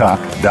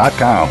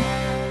 Hancock.com.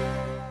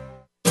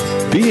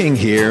 Being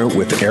Here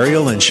with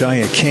Ariel and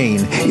Shia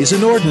Kane is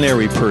an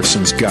ordinary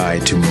person's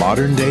guide to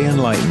modern-day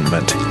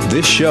enlightenment.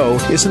 This show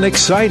is an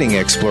exciting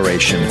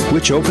exploration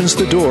which opens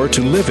the door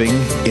to living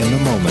in the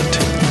moment.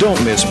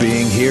 Don't miss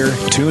Being Here.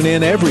 Tune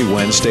in every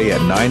Wednesday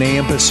at 9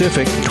 a.m.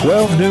 Pacific,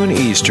 12 noon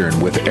Eastern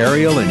with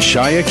Ariel and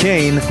Shia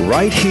Kane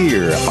right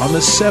here on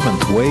the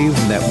Seventh Wave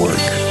Network.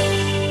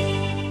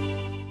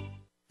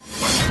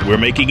 We're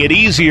making it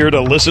easier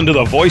to listen to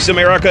the Voice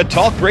America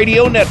Talk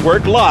Radio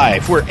Network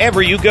live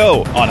wherever you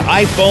go on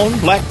iPhone,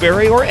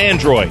 BlackBerry, or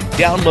Android.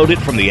 Download it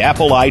from the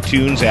Apple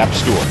iTunes App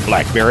Store,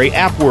 BlackBerry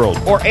App World,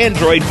 or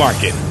Android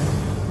Market.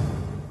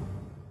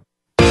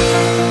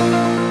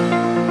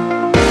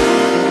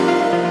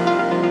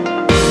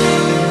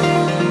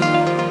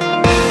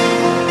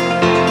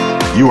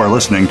 You are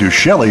listening to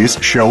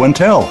Shelley's Show and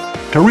Tell.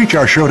 To reach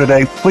our show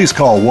today, please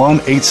call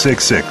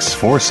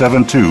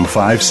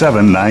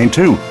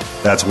 1-866-472-5792.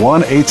 That's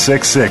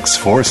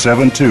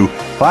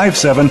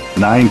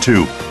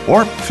 1-866-472-5792.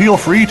 Or feel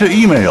free to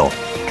email.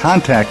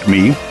 Contact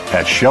me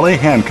at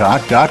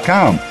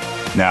shelleyhancock.com.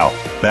 Now,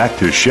 back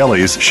to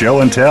Shelley's Show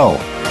and Tell.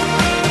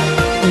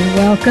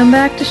 Welcome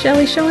back to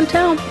Shelley's Show and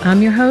Tell.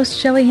 I'm your host,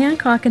 Shelley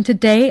Hancock, and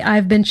today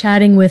I've been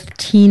chatting with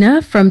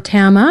Tina from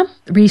TAMA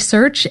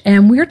Research,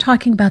 and we're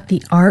talking about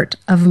the art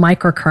of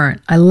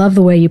microcurrent. I love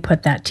the way you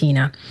put that,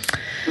 Tina.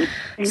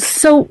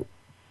 So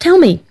tell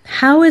me,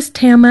 how is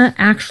TAMA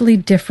actually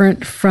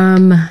different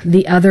from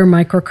the other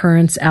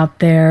microcurrents out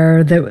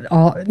there that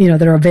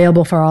that are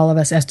available for all of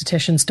us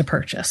estheticians to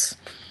purchase?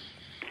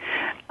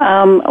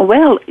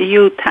 Well,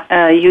 you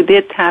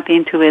did tap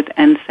into it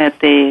and set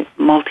the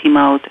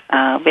multimode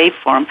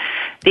waveform.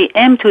 The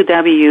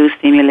M2W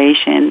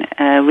stimulation,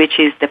 which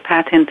is the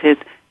patented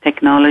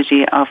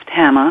technology of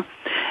TAMA,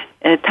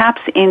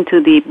 taps into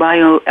the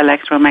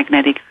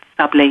bioelectromagnetic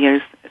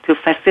sublayers to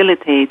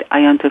facilitate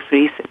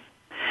iontophoresis.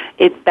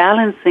 It's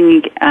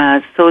balancing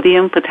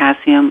sodium,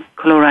 potassium,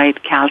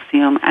 chloride,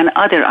 calcium, and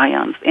other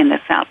ions in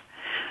the cell.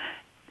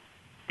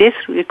 This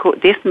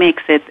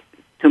makes it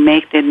to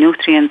make the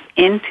nutrients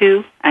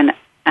into and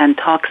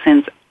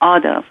toxins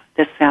out of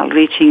the cell,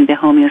 reaching the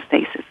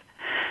homeostasis.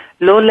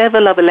 Low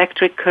level of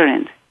electric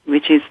current,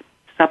 which is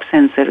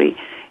subsensory,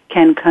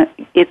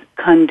 it's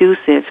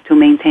conducive to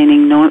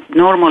maintaining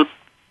normal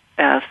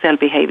cell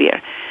behavior.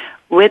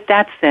 With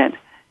that said,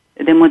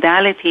 the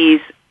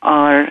modalities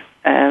are,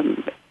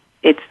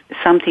 it's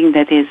something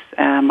that is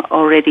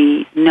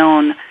already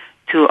known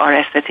to our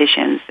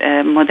estheticians,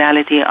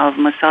 modality of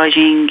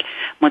massaging,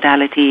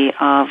 modality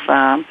of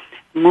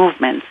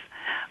movements.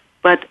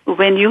 But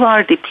when you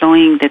are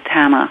deploying the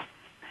TAMA,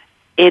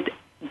 it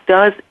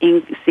does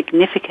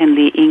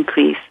significantly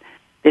increase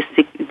the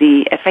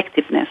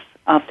effectiveness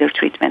of their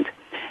treatment.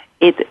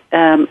 It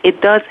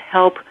does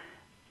help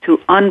to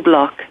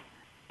unblock,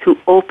 to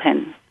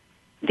open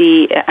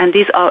and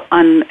these are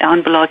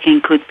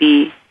unblocking could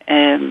be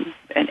an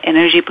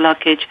energy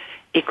blockage.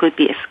 It could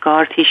be a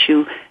scar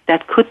tissue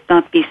that could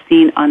not be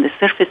seen on the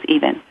surface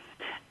even.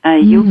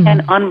 You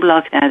can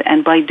unblock that,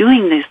 and by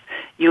doing this,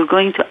 you're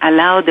going to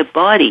allow the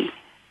body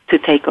to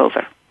take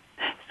over.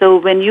 So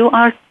when you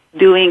are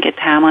doing a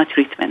TAMA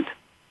treatment,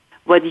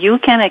 what you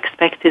can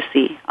expect to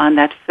see on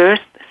that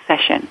first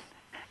session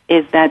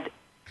is that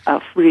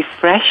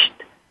refreshed,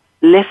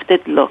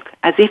 lifted look,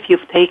 as if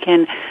you've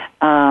taken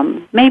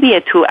maybe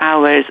a 2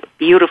 hours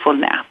beautiful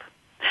nap.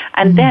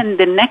 And then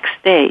the next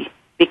day,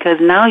 because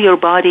now your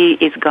body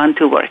is gone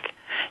to work,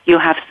 you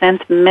have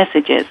sent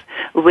messages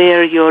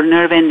where your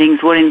nerve endings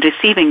weren't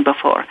receiving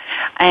before,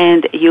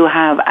 and you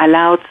have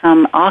allowed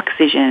some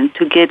oxygen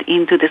to get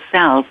into the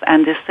cells,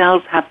 and the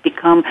cells have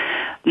become,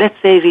 let's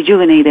say,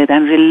 rejuvenated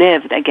and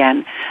relived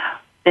again.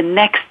 The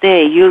next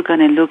day, you're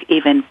going to look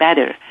even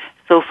better.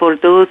 So for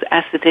those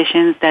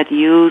estheticians that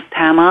use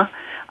Tama,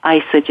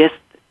 I suggest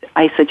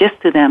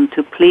to them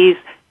to please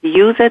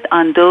use it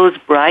on those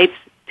brides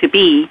to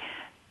be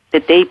the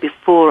day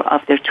before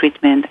of their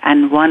treatment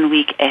and 1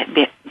 week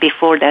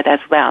before that as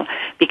well,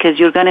 because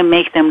you're going to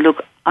make them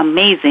look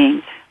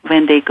amazing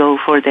when they go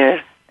for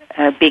their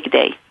big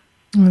day.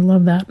 I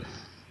love that.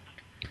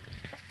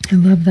 I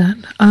love that.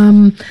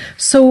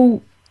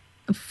 So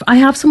I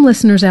have some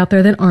listeners out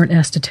there that aren't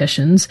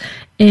estheticians,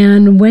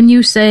 and when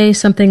you say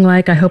something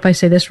like, I hope I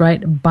say this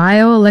right,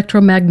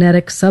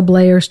 bioelectromagnetic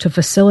sublayers to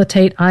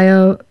facilitate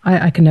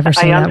I can never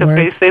say that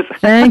word.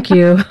 Thank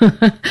you.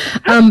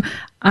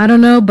 I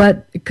don't know,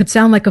 but it could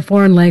sound like a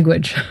foreign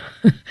language.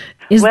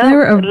 Is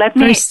there a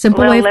very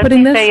simple way of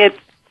putting this? Say it,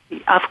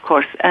 of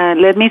course.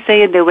 Let me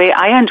say it the way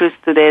I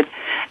understood it,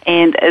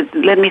 and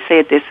let me say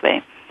it this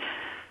way.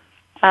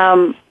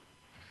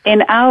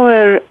 In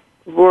our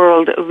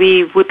world,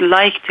 we would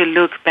like to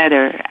look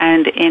better,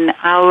 and in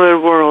our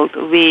world,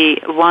 we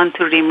want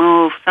to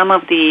remove some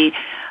of the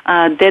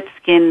dead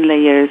skin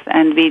layers,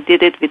 and we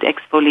did it with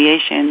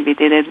exfoliation. We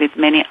did it with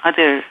many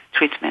other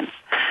treatments.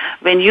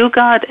 When you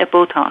got a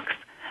Botox,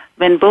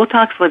 when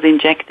Botox was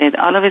injected,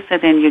 all of a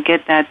sudden you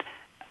get that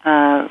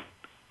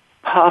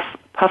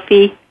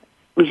puffy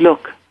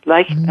look,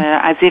 like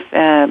as if,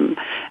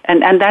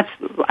 and that's,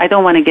 I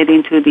don't want to get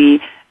into the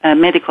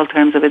medical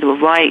terms of it,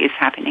 why it's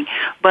happening.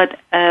 But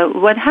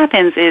what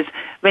happens is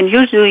when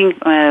you're doing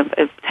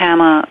a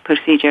Tama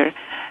procedure,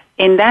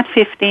 in that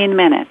 15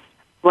 minutes,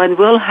 what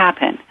will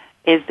happen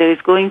is there is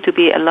going to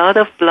be a lot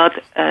of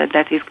blood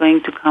that is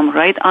going to come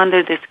right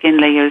under the skin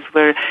layers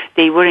where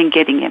they weren't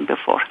getting in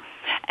before.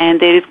 And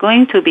there is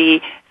going to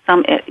be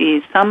some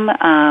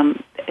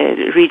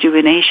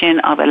rejuvenation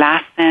of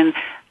elastin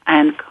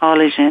and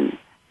collagen,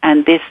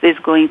 and this is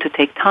going to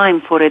take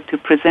time for it to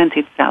present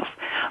itself.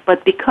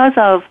 But because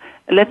of,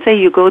 let's say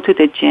you go to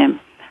the gym,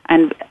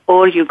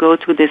 or you go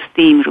to the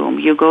steam room,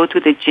 you go to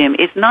the gym,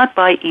 it's not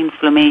by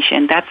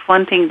inflammation. That's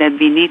one thing that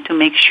we need to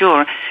make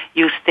sure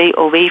you stay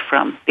away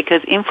from,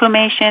 because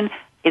inflammation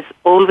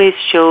always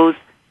shows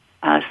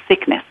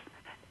sickness.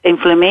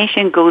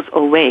 Inflammation goes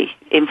away.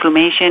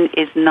 Inflammation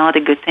is not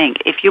a good thing.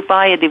 If you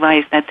buy a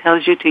device that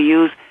tells you to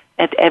use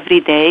it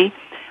every day,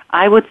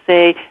 I would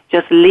say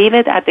just leave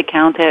it at the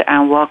counter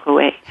and walk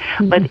away.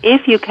 Mm-hmm. But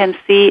if you can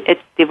see a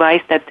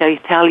device that they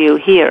tell you,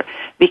 here,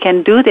 we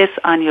can do this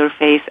on your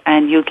face,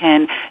 and you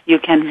can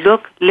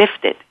look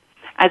lifted,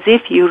 as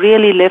if you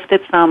really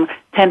lifted some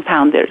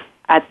 10-pounders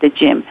at the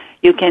gym.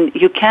 You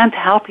can't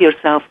help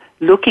yourself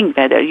looking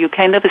better. You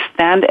kind of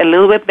stand a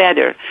little bit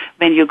better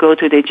when you go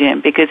to the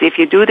gym, because if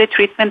you do the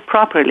treatment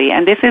properly,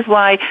 and this is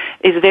why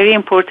it's very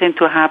important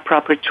to have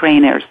proper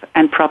trainers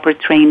and proper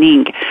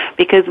training,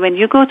 because when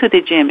you go to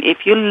the gym,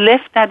 if you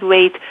lift that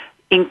weight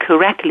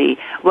incorrectly,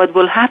 what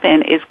will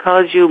happen is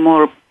cause you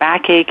more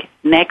backache,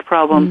 neck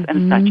problems,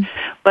 and such.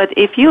 But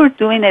if you're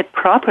doing it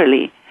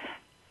properly,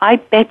 I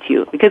bet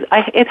you, because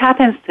it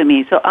happens to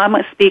me, so I'm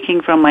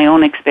speaking from my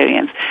own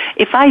experience.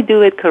 If I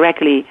do it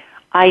correctly,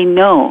 I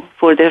know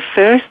for the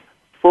first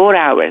 4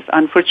 hours,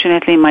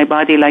 unfortunately my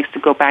body likes to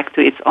go back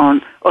to its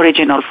own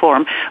original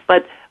form,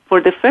 but for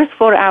the first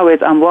 4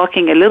 hours I'm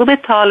walking a little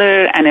bit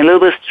taller and a little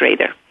bit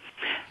straighter.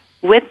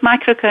 With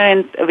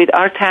microcurrent, with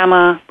our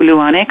Tama Blue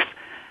Onyx,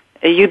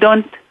 you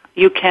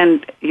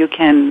can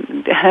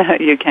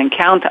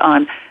count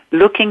on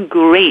looking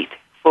great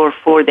for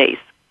 4 days.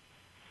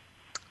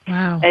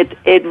 Wow.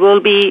 It will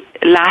be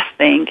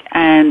lasting,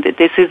 and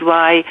this is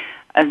why,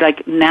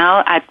 like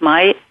now at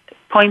my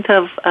point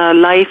of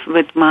life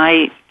with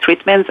my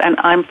treatments, and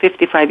I'm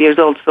 55 years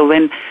old, so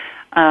when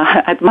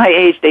at my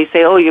age they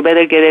say, oh, you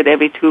better get it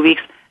every 2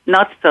 weeks.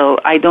 Not so.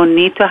 I don't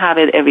need to have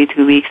it every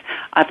 2 weeks.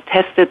 I've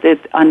tested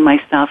it on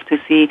myself to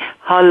see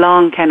how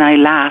long can I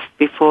last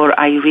before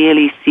I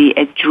really see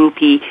a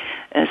droopy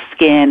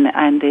skin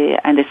and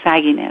the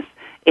sagginess.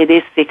 It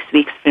is 6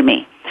 weeks for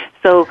me.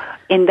 So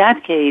in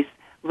that case,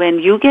 when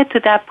you get to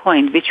that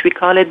point, which we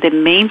call it the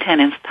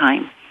maintenance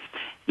time,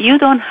 you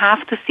don't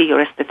have to see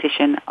your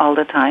esthetician all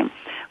the time.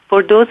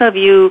 For those of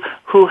you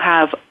who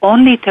have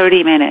only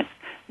 30 minutes,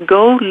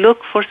 go look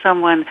for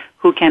someone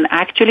who can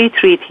actually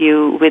treat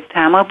you with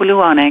Tama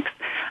Blue Onyx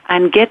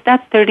and get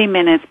that 30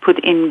 minutes put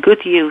in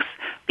good use,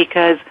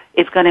 because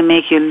it's going to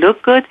make you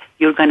look good,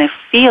 you're going to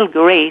feel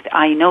great,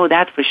 I know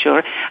that for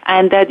sure,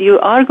 and that you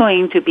are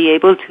going to be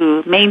able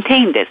to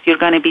maintain this. You're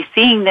going to be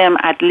seeing them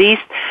at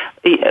least,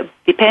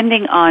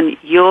 depending on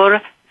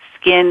your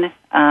skin,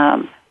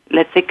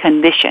 let's say,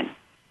 condition,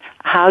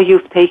 how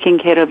you've taken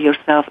care of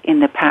yourself in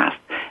the past.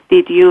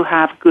 Did you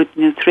have good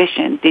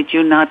nutrition? Did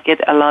you not get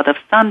a lot of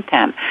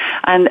suntan?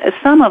 And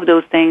some of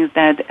those things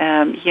that,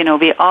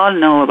 we all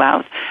know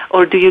about.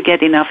 Or do you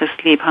get enough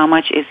sleep? How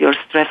much is your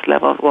stress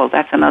level? Well,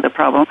 that's another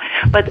problem.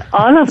 But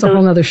all of that's those... a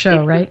whole other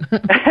show, right?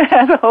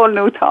 That's a whole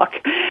new talk.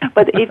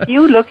 But if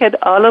you look at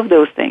all of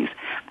those things,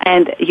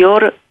 and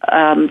your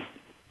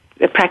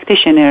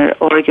practitioner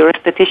or your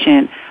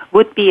esthetician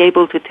would be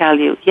able to tell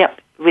you, yep,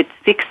 with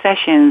 6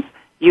 sessions,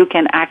 you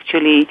can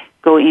actually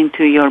go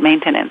into your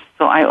maintenance.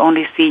 So I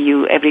only see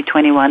you every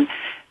 21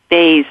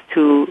 days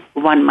to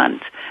 1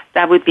 month.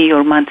 That would be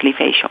your monthly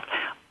facial.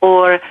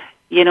 Or,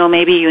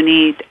 maybe you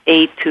need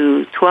 8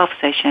 to 12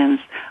 sessions.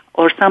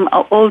 Or some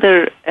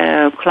older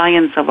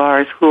clients of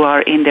ours who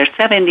are in their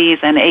 70s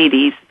and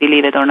 80s,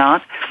 believe it or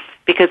not,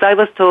 because I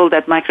was told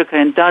that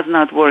microcurrent does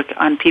not work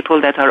on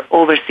people that are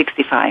over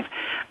 65.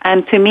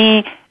 And to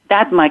me,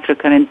 that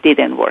microcurrent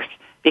didn't work,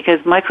 because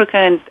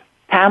microcurrent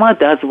TAMA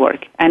does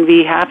work, and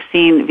we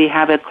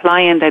have a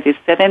client that is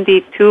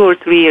 72 or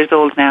 3 years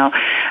old now,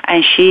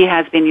 and she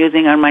has been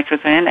using our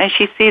microcurrent, and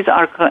she sees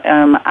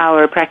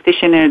our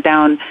practitioner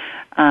down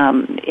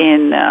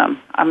in,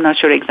 I'm not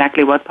sure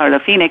exactly what part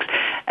of Phoenix,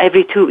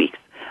 every 2 weeks.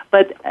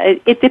 But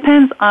it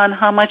depends on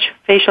how much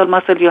facial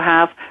muscle you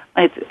have.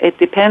 It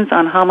depends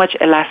on how much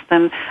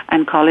elastin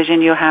and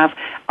collagen you have.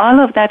 All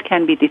of that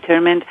can be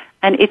determined,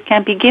 and it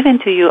can be given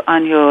to you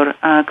on your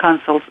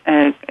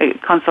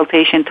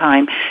consultation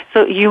time.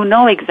 So you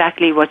know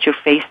exactly what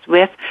you're faced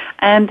with,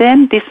 and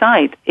then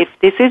decide if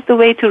this is the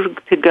way to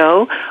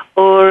go,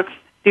 or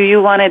do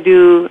you want to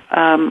do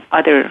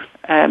other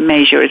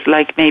measures,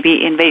 like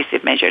maybe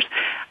invasive measures.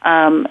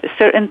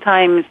 Certain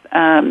times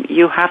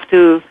you have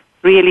to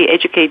really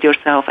educate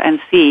yourself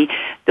and see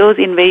those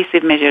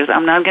invasive measures.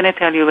 I'm not going to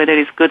tell you whether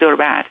it's good or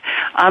bad.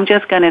 I'm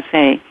just going to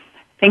say,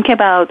 think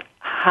about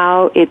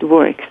how it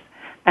works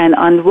and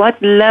on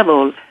what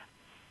level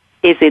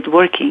is it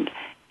working.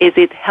 Is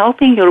it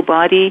helping your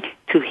body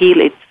to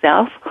heal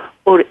itself,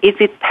 or is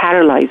it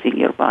paralyzing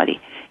your body?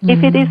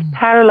 If it is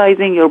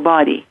paralyzing your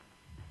body,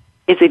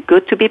 is it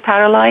good to be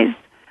paralyzed?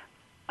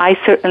 I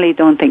certainly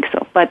don't think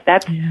so. But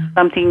that's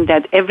something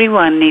that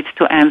everyone needs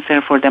to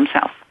answer for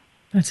themselves.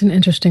 That's an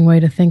interesting way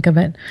to think of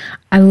it.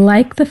 I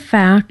like the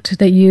fact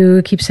that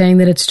you keep saying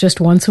that it's just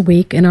once a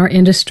week. In our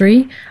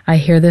industry, I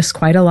hear this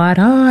quite a lot.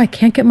 Oh, I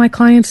can't get my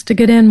clients to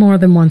get in more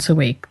than once a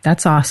week.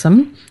 That's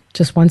awesome.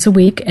 Just once a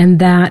week. And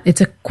that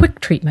it's a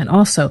quick treatment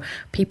also.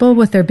 People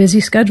with their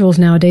busy schedules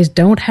nowadays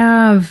don't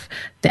have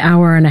the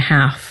hour and a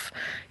half,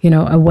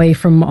 away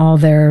from all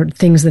their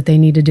things that they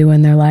need to do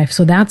in their life.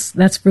 So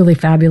that's really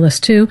fabulous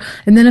too.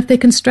 And then if they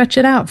can stretch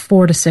it out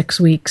 4 to 6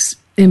 weeks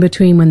in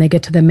between when they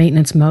get to the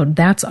maintenance mode,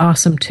 that's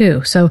awesome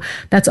too. So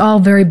that's all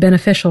very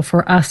beneficial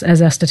for us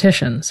as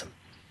estheticians.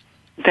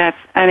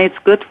 And it's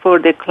good for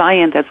the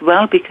client as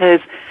well, because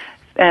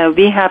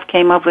we have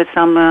came up with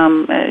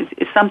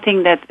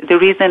something that the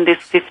reason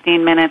this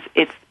 15 minutes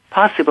it's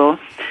possible.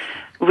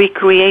 We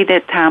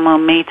created TAMA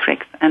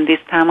Matrix, and this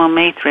TAMA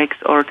Matrix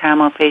or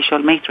TAMA Facial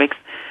Matrix,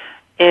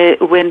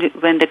 when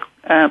the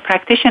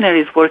practitioner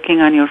is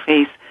working on your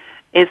face,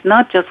 it's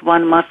not just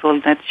one muscle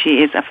that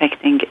she is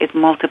affecting, it's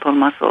multiple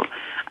muscles.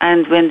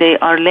 And when they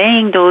are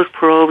laying those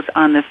probes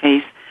on the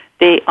face,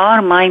 they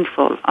are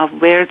mindful of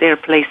where they're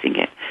placing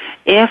it.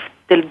 If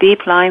the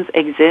deep lines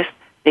exist,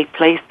 they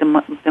place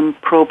the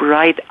probe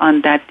right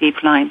on that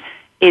deep line.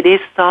 It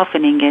is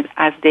softening it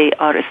as they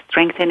are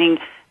strengthening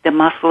the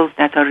muscles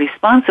that are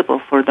responsible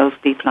for those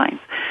deep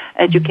lines.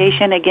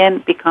 Education,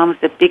 again, becomes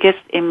the biggest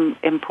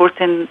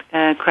important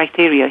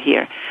criteria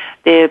here.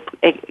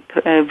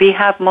 We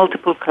have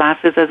multiple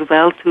classes as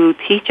well to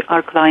teach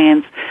our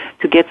clients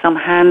to get some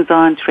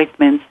hands-on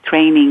treatments,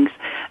 trainings,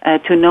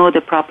 to know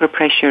the proper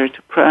pressure,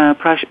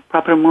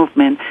 proper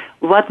movement,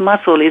 what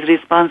muscle is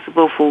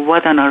responsible for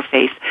what on our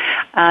face.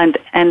 And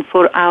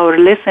for our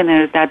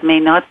listeners that may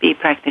not be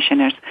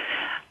practitioners,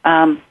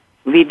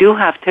 we do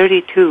have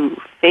 32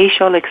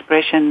 facial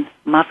expression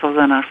muscles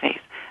on our face,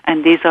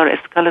 and these are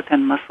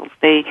skeleton muscles.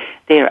 They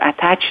are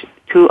attached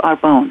to our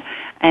bone,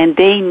 and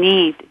they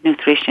need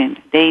nutrition.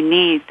 They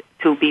need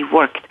to be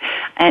worked.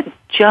 And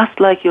just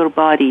like your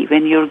body,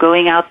 when you're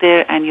going out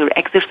there and you're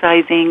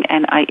exercising,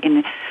 and I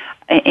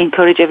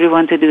encourage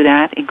everyone to do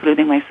that,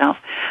 including myself,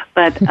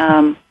 but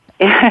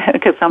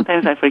because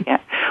sometimes I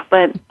forget.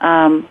 But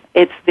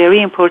it's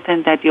very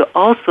important that you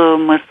also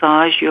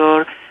massage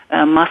your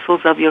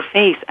muscles of your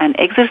face and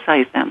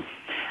exercise them.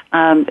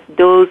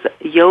 Those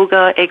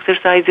yoga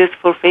exercises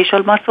for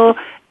facial muscle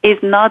is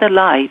not a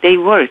lie. They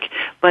work.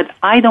 But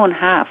I don't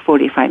have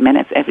 45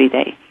 minutes every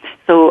day.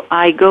 So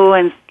I go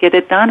and get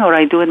it done, or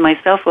I do it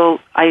myself. Well,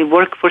 I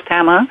work for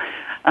TAMA,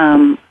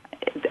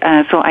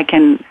 so I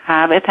can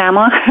have a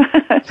TAMA.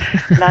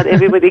 Not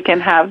everybody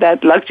can have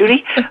that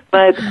luxury.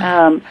 But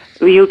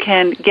you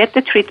can get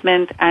the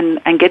treatment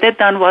and get it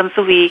done once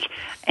a week.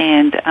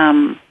 And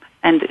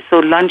so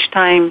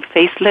lunchtime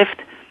facelift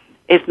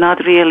is not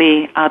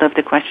really out of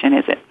the question,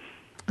 is it?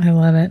 I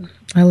love it.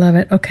 I love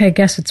it. Okay,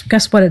 guess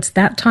what? It's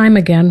that time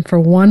again for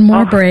one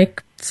more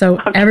break So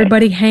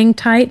everybody hang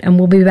tight, and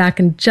we'll be back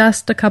in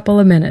just a couple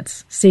of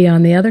minutes. See you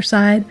on the other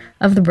side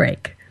of the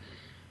break.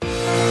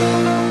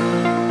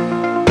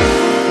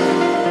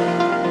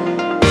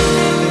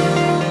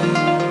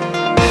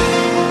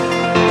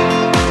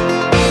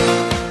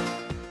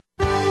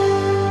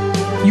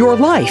 Your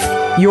life,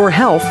 your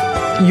health,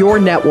 your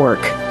network.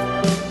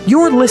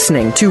 You're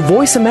listening to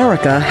Voice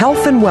America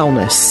Health and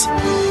Wellness.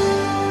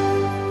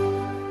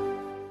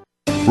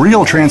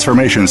 Real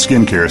Transformation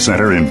Skincare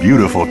Center in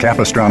beautiful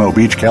Capistrano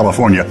Beach,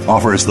 California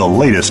offers the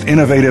latest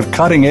innovative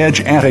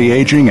cutting-edge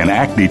anti-aging and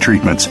acne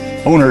treatments.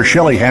 Owner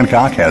Shelley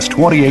Hancock has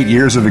 28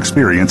 years of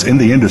experience in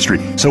the industry,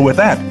 so with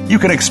that, you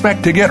can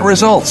expect to get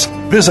results.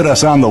 Visit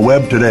us on the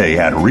web today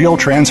at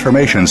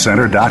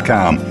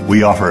realtransformationcenter.com.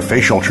 We offer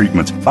facial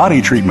treatments,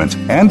 body treatments,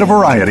 and a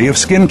variety of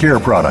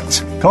skincare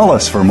products. Call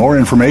us for more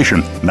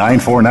information,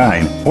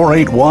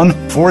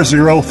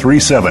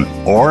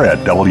 949-481-4037, or at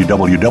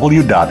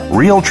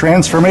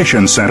www.realtransformationcenter.com.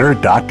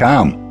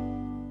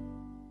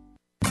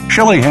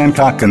 Shelley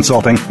Hancock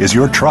Consulting is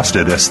your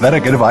trusted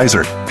aesthetic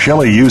advisor.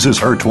 Shelley uses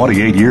her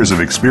 28 years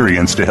of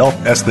experience to help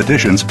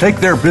estheticians take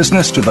their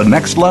business to the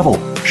next level.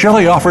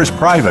 Shelley offers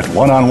private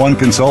one-on-one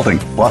consulting,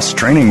 plus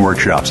training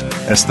workshops,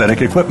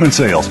 aesthetic equipment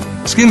sales,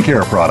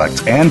 skincare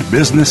products, and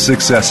business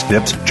success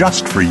tips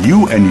just for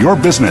you and your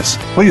business.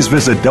 Please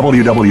visit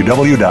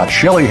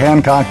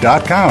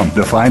www.shelleyhancock.com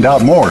to find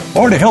out more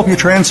or to help you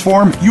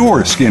transform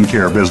your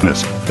skincare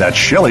business. That's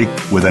Shelley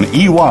with an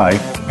EY,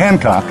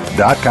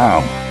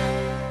 Hancock.com.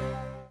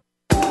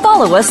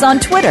 Follow us on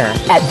Twitter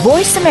at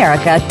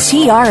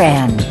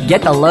VoiceAmericaTRN.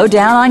 Get the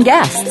lowdown on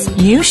guests,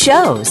 new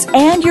shows,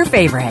 and your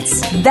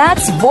favorites.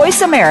 That's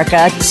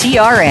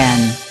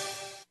VoiceAmericaTRN.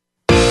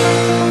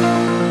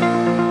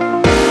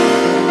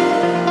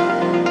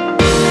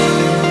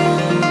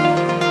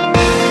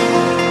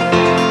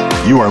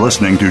 You are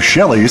listening to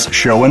Shelley's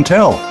Show and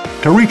Tell.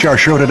 To reach our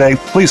show today,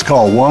 please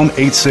call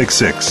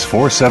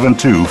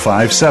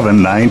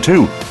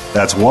 1-866-472-5792.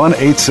 That's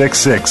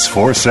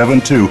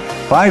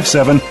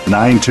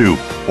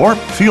 1-866-472-5792. Or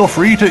feel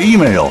free to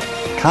email.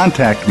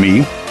 Contact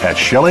me at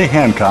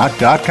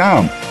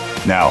shelleyhancock.com.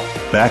 Now,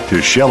 back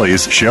to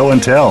Shelley's Show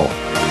and Tell.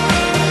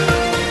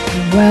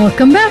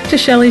 Welcome back to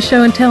Shelley's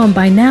Show and Tell. And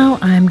by now,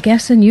 I'm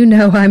guessing you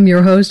know I'm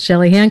your host,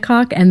 Shelley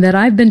Hancock, and that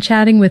I've been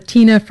chatting with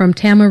Tina from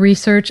TAMA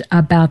Research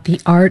about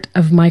the art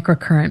of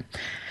microcurrent.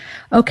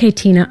 Okay,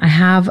 Tina, I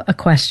have a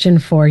question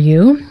for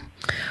you.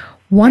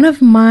 One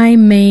of my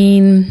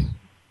main,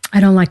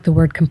 I don't like the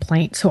word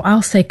complaint, so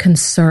I'll say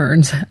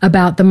concerns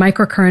about the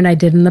microcurrent I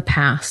did in the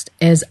past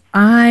is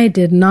I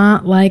did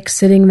not like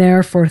sitting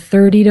there for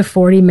 30 to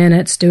 40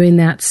 minutes doing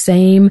that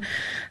same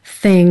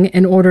thing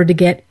in order to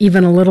get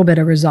even a little bit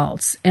of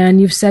results.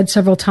 And you've said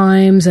several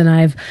times, and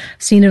I've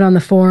seen it on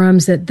the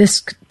forums, that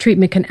this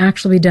treatment can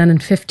actually be done in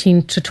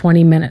 15 to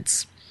 20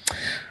 minutes.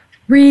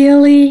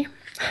 Really?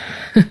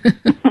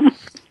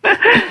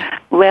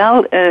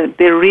 Well,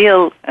 the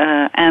real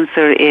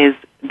answer is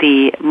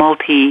the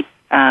multi-mode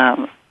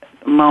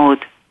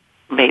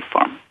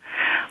waveform.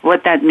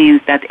 What that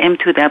means, that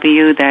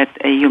M2W that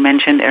you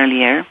mentioned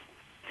earlier,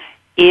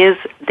 is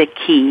the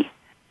key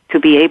to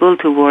be able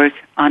to work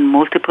on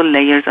multiple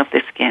layers of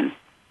the skin.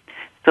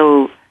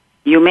 So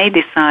you may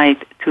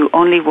decide to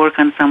only work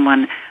on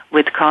someone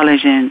with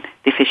collagen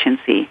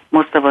deficiency.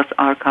 Most of us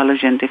are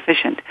collagen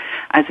deficient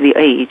as we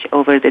age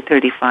over the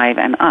 35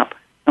 and up.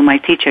 So my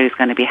teacher is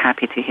going to be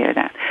happy to hear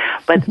that.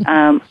 But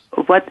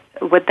what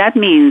that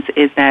means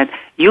is that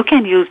you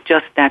can use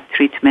just that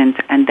treatment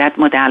and that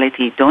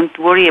modality. Don't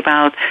worry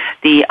about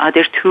the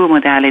other two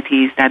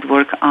modalities that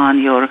work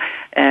on your,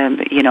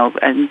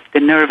 the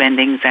nerve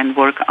endings and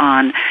work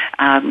on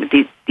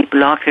the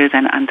blockers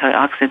and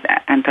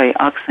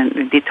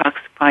antioxidant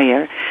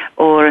detoxifier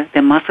or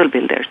the muscle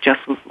builders.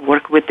 Just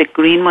work with the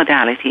green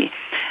modality,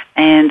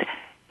 and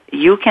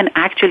you can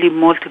actually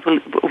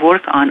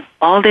work on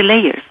all the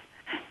layers.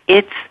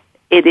 It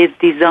is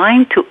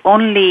designed to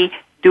only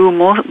do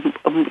more,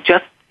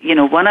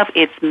 one of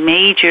its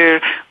major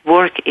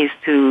work is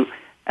to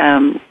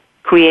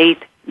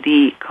create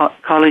the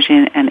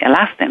collagen and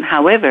elastin.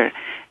 However,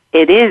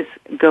 it is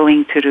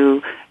going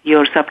through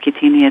your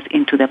subcutaneous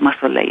into the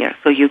muscle layer.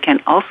 So you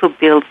can also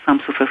build some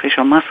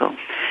superficial muscle.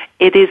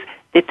 It is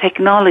the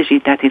technology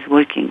that is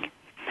working.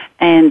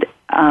 And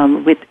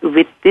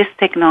with this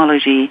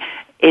technology,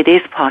 it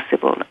is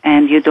possible,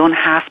 and you don't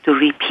have to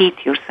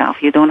repeat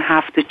yourself. You don't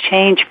have to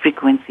change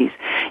frequencies.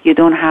 You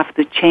don't have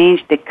to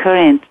change the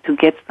current to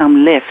get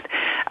some lift.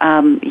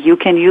 You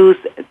can use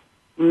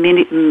a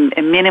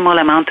minimal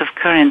amount of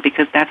current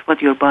because that's what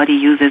your body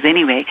uses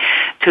anyway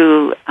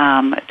to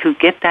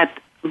get that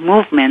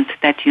movement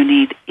that you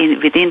need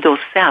within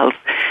those cells.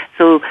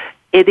 So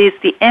it is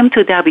the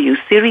M2W.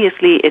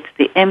 Seriously, it's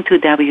the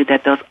M2W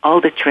that does all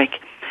the trick,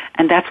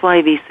 and that's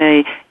why we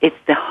say it's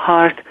the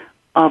heart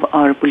of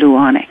our Blue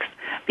Onyx,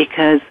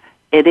 because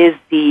it is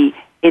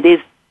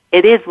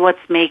what's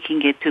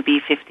making it to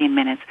be 15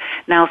 minutes.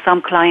 Now, some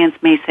clients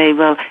may say,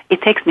 well,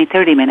 it takes me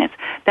 30 minutes.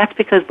 That's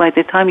because by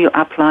the time you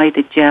apply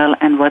the gel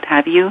and what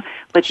have you,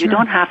 but you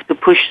don't have to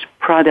push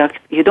product.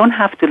 You don't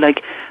have to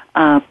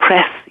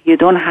press. You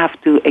don't have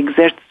to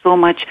exert so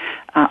much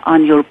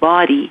on your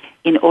body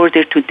in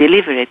order to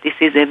deliver it. This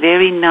is a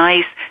very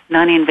nice,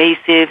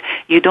 non-invasive.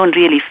 You don't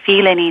really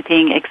feel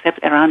anything except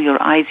around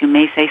your eyes. You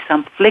may say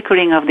some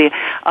flickering of the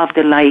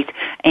light,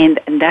 and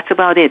that's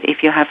about it.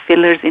 If you have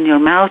fillers in your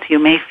mouth, you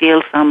may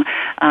feel some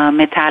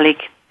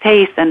metallic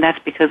taste, and that's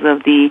because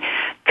of the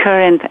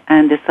current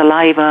and the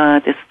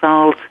saliva, the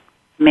salt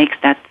makes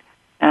that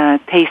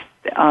taste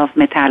of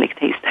metallic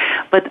taste.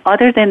 But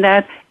other than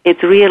that,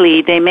 it's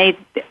really,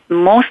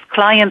 most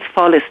clients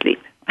fall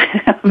asleep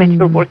when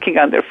you're working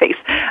on their face.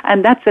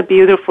 And that's a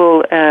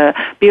beautiful,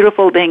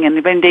 beautiful thing.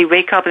 And when they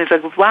wake up and it's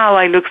like, wow,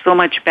 I look so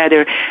much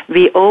better.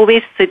 We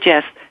always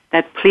suggest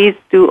that please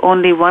do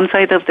only one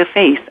side of the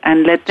face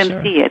and let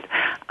them see it.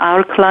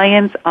 Our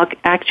clients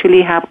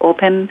actually have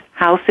open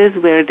houses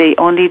where they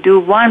only do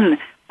one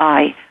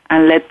eye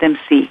and let them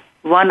see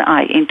one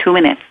eye in 2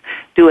 minutes.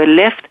 Do a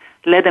lift,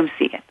 let them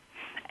see it.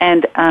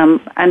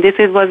 And this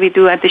is what we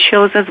do at the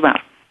shows as well.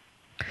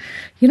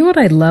 You know what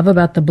I love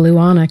about the Blue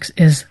Onyx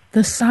is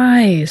the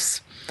size.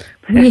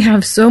 We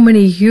have so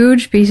many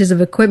huge pieces of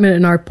equipment,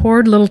 and our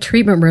poor little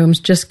treatment rooms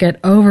just get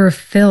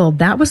overfilled.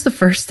 That was the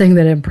first thing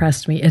that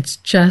impressed me. It's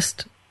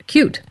just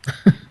cute.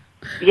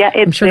 Yeah, it's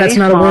I'm sure that's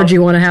not small. A word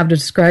you want to have to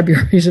describe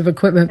your piece of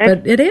equipment,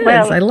 but it is.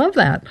 Well, I love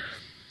that.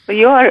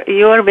 You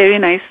are very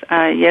nice.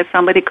 Yes,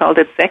 somebody called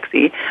it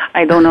sexy.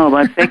 I don't know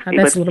about sexy,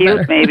 but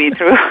cute maybe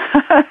true.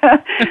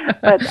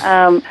 But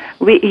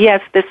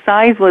yes, the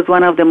size was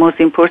one of the most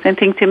important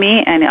thing to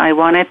me, and I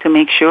wanted to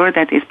make sure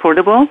that it's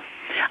portable.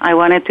 I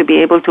wanted to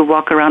be able to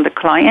walk around the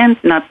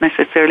client, not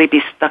necessarily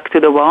be stuck to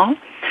the wall.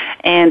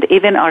 And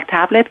even our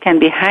tablet can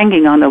be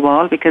hanging on the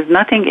wall because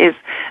nothing is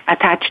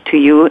attached to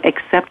you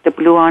except the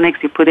Blue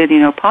Onyx. You put it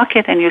in your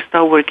pocket and you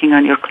start working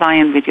on your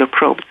client with your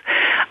probes.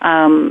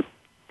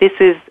 This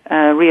is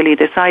really,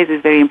 the size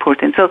is very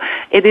important. So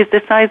it is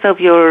the size of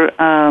your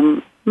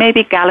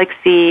maybe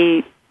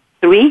Galaxy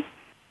 3,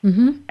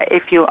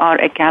 if you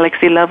are a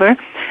Galaxy lover.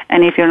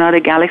 And if you're not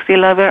a Galaxy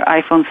lover,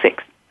 iPhone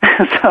 6.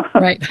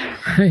 Right.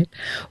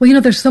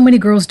 Well, there's so many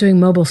girls doing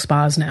mobile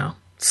spas now.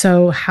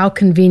 So how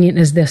convenient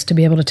is this to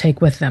be able to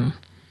take with them?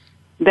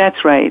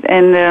 That's right.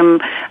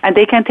 And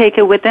they can take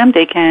it with them.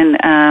 They can...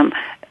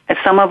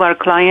 some of our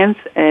clients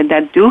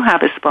that do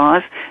have a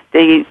spas,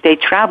 they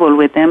travel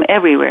with them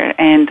everywhere.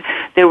 And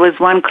there was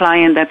one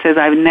client that says,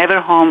 I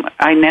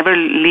never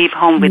leave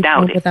home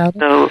without it.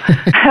 So,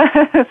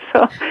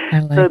 so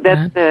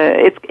that's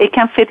it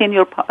can fit in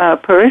your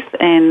purse,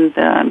 and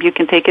you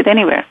can take it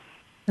anywhere.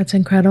 That's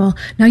incredible.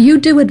 Now, you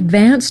do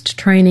advanced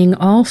training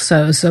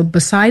also. So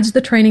besides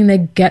the training they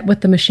get with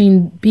the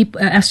machine,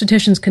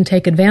 estheticians can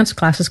take advanced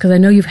classes, because I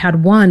know you've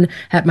had one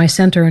at my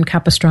center in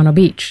Capistrano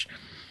Beach.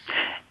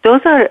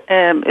 Those are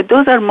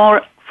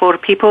more for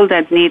people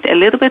that need a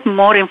little bit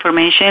more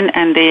information,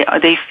 and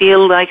they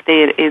feel like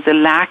there is a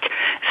lack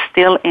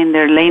still in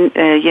their lane.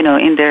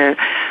 In their.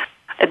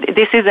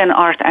 This is an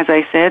art, as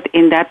I said.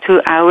 In that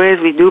 2 hours,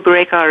 we do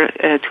break our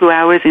 2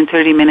 hours in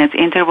 30 minutes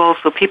intervals,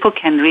 so people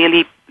can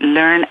really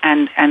learn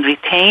and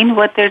retain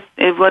what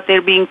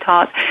they're being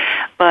taught.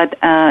 But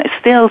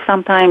still,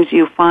 sometimes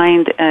you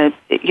find,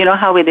 you know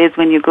how it is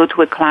when you go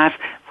to a class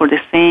for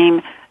the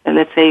same,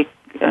 let's say,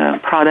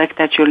 product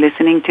that you're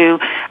listening to,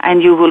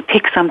 and you will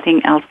pick something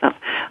else up.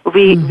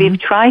 We've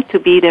tried to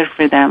be there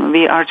for them.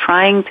 We are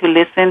trying to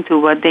listen to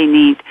what they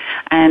need,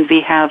 and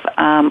we have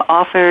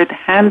offered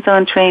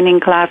hands-on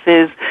training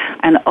classes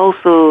and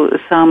also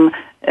some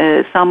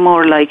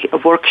more like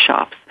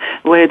workshops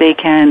where they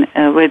can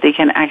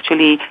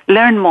actually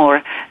learn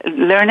more,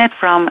 learn it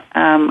from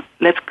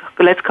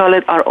let's call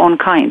it our own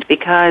kind,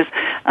 because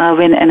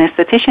when an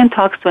esthetician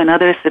talks to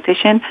another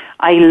esthetician,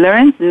 I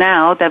learned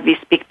now that we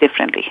speak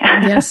differently.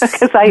 Yes.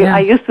 Because I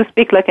used to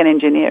speak like an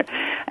engineer,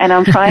 and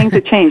I'm trying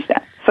to change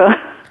that. So.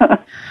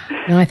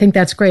 No, I think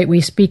that's great. We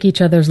speak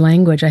each other's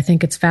language. I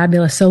think it's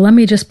fabulous. So let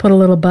me just put a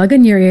little bug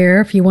in your ear.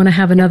 If you want to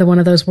have another one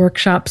of those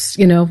workshops,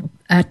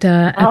 at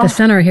the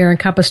center here in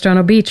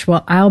Capistrano Beach,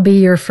 well, I'll be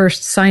your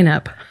first sign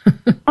up.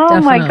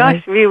 Oh my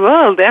gosh, we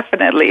will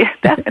definitely.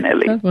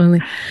 Definitely.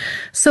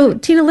 So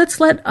Tina, let's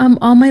let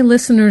all my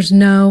listeners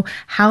know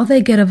how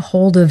they get a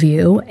hold of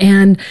you,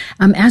 and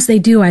as they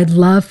do, I'd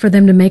love for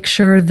them to make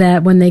sure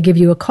that when they give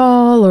you a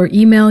call or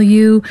email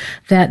you,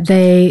 that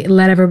they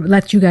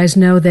let you guys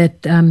know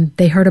that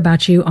they heard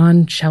about you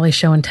on Shelley's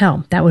Show and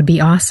Tell. That would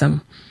be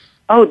awesome.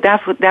 Oh,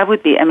 that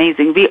would be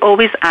amazing. We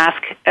always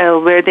ask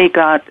where they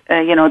got,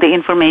 the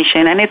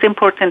information, and it's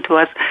important to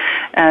us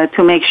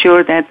to make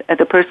sure that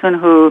the person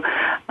who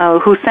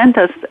sent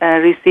us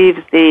receives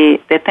the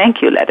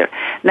thank you letter.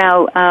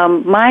 Now,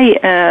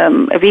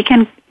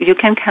 you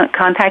can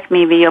contact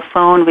me via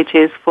phone, which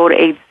is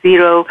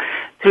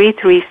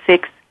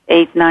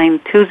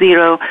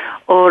 480-336-8920,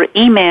 or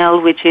email,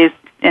 which is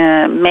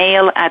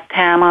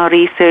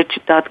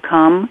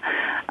mail@tamaresearch.com.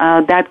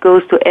 That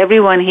goes to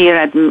everyone here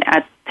at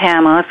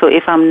Tama, so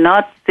if I'm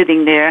not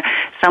sitting there,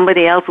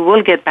 somebody else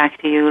will get back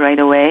to you right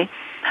away.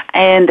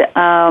 And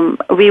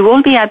we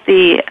will be at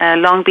the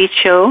Long Beach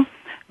show.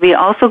 We're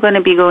also going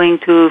to be going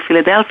to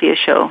Philadelphia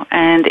show.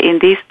 And in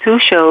these two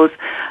shows,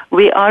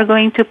 we are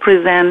going to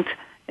present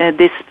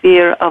the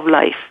sphere of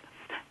life.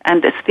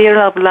 And the sphere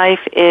of life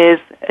is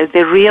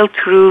the real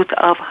truth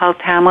of how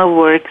Tama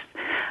works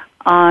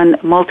on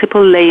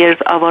multiple layers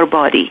of our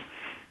body.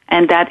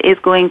 And that is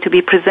going to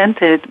be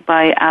presented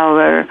by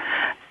our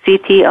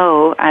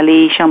CTO,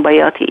 Ali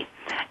Shambayati.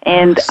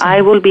 And awesome.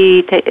 I will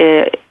be,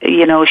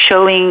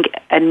 showing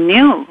a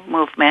new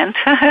movement.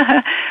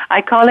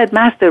 I call it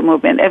master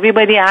movement.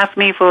 Everybody asks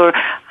me for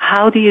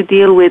how do you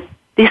deal with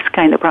this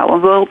kind of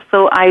problem. Well,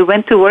 so I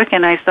went to work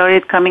and I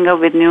started coming up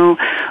with new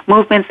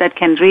movements that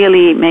can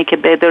really make a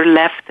better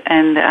left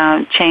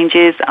and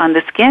changes on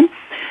the skin.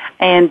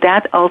 And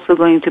that's also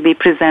going to be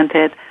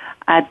presented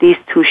at these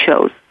two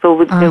shows. So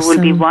awesome. There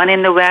will be one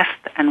in the west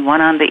and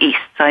one on the east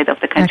side of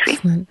the country.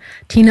 Excellent.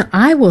 Tina,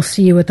 I will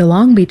see you at the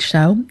Long Beach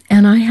show,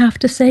 and I have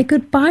to say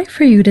goodbye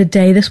for you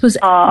today. This was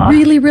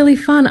really, really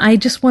fun. I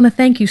just want to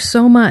thank you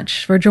so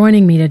much for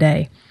joining me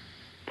today.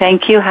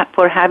 Thank you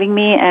for having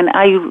me, and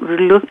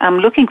I'm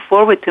looking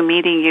forward to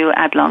meeting you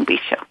at Long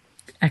Beach show.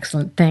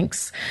 Excellent.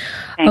 Thanks.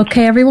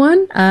 Okay,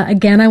 everyone.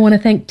 Again, I want to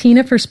thank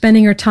Tina for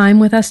spending her time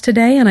with us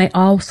today, and I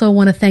also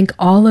want to thank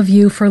all of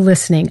you for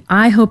listening.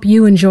 I hope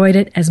you enjoyed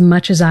it as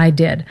much as I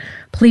did.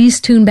 Please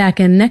tune back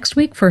in next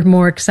week for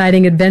more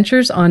exciting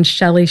adventures on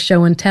Shelley's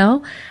Show and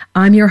Tell.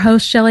 I'm your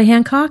host, Shelley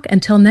Hancock.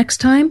 Until next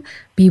time,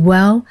 be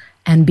well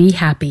and be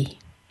happy.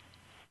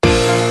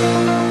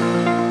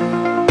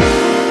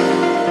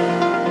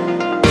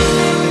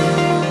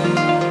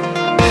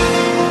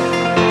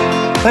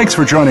 Thanks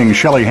for joining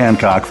Shelley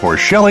Hancock for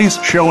Shelley's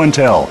Show and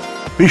Tell.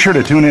 Be sure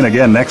to tune in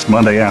again next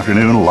Monday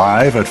afternoon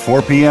live at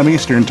 4 p.m.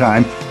 Eastern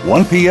Time,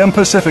 1 p.m.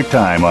 Pacific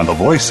Time on the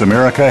Voice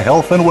America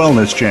Health and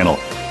Wellness Channel.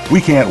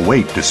 We can't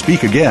wait to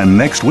speak again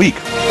next week.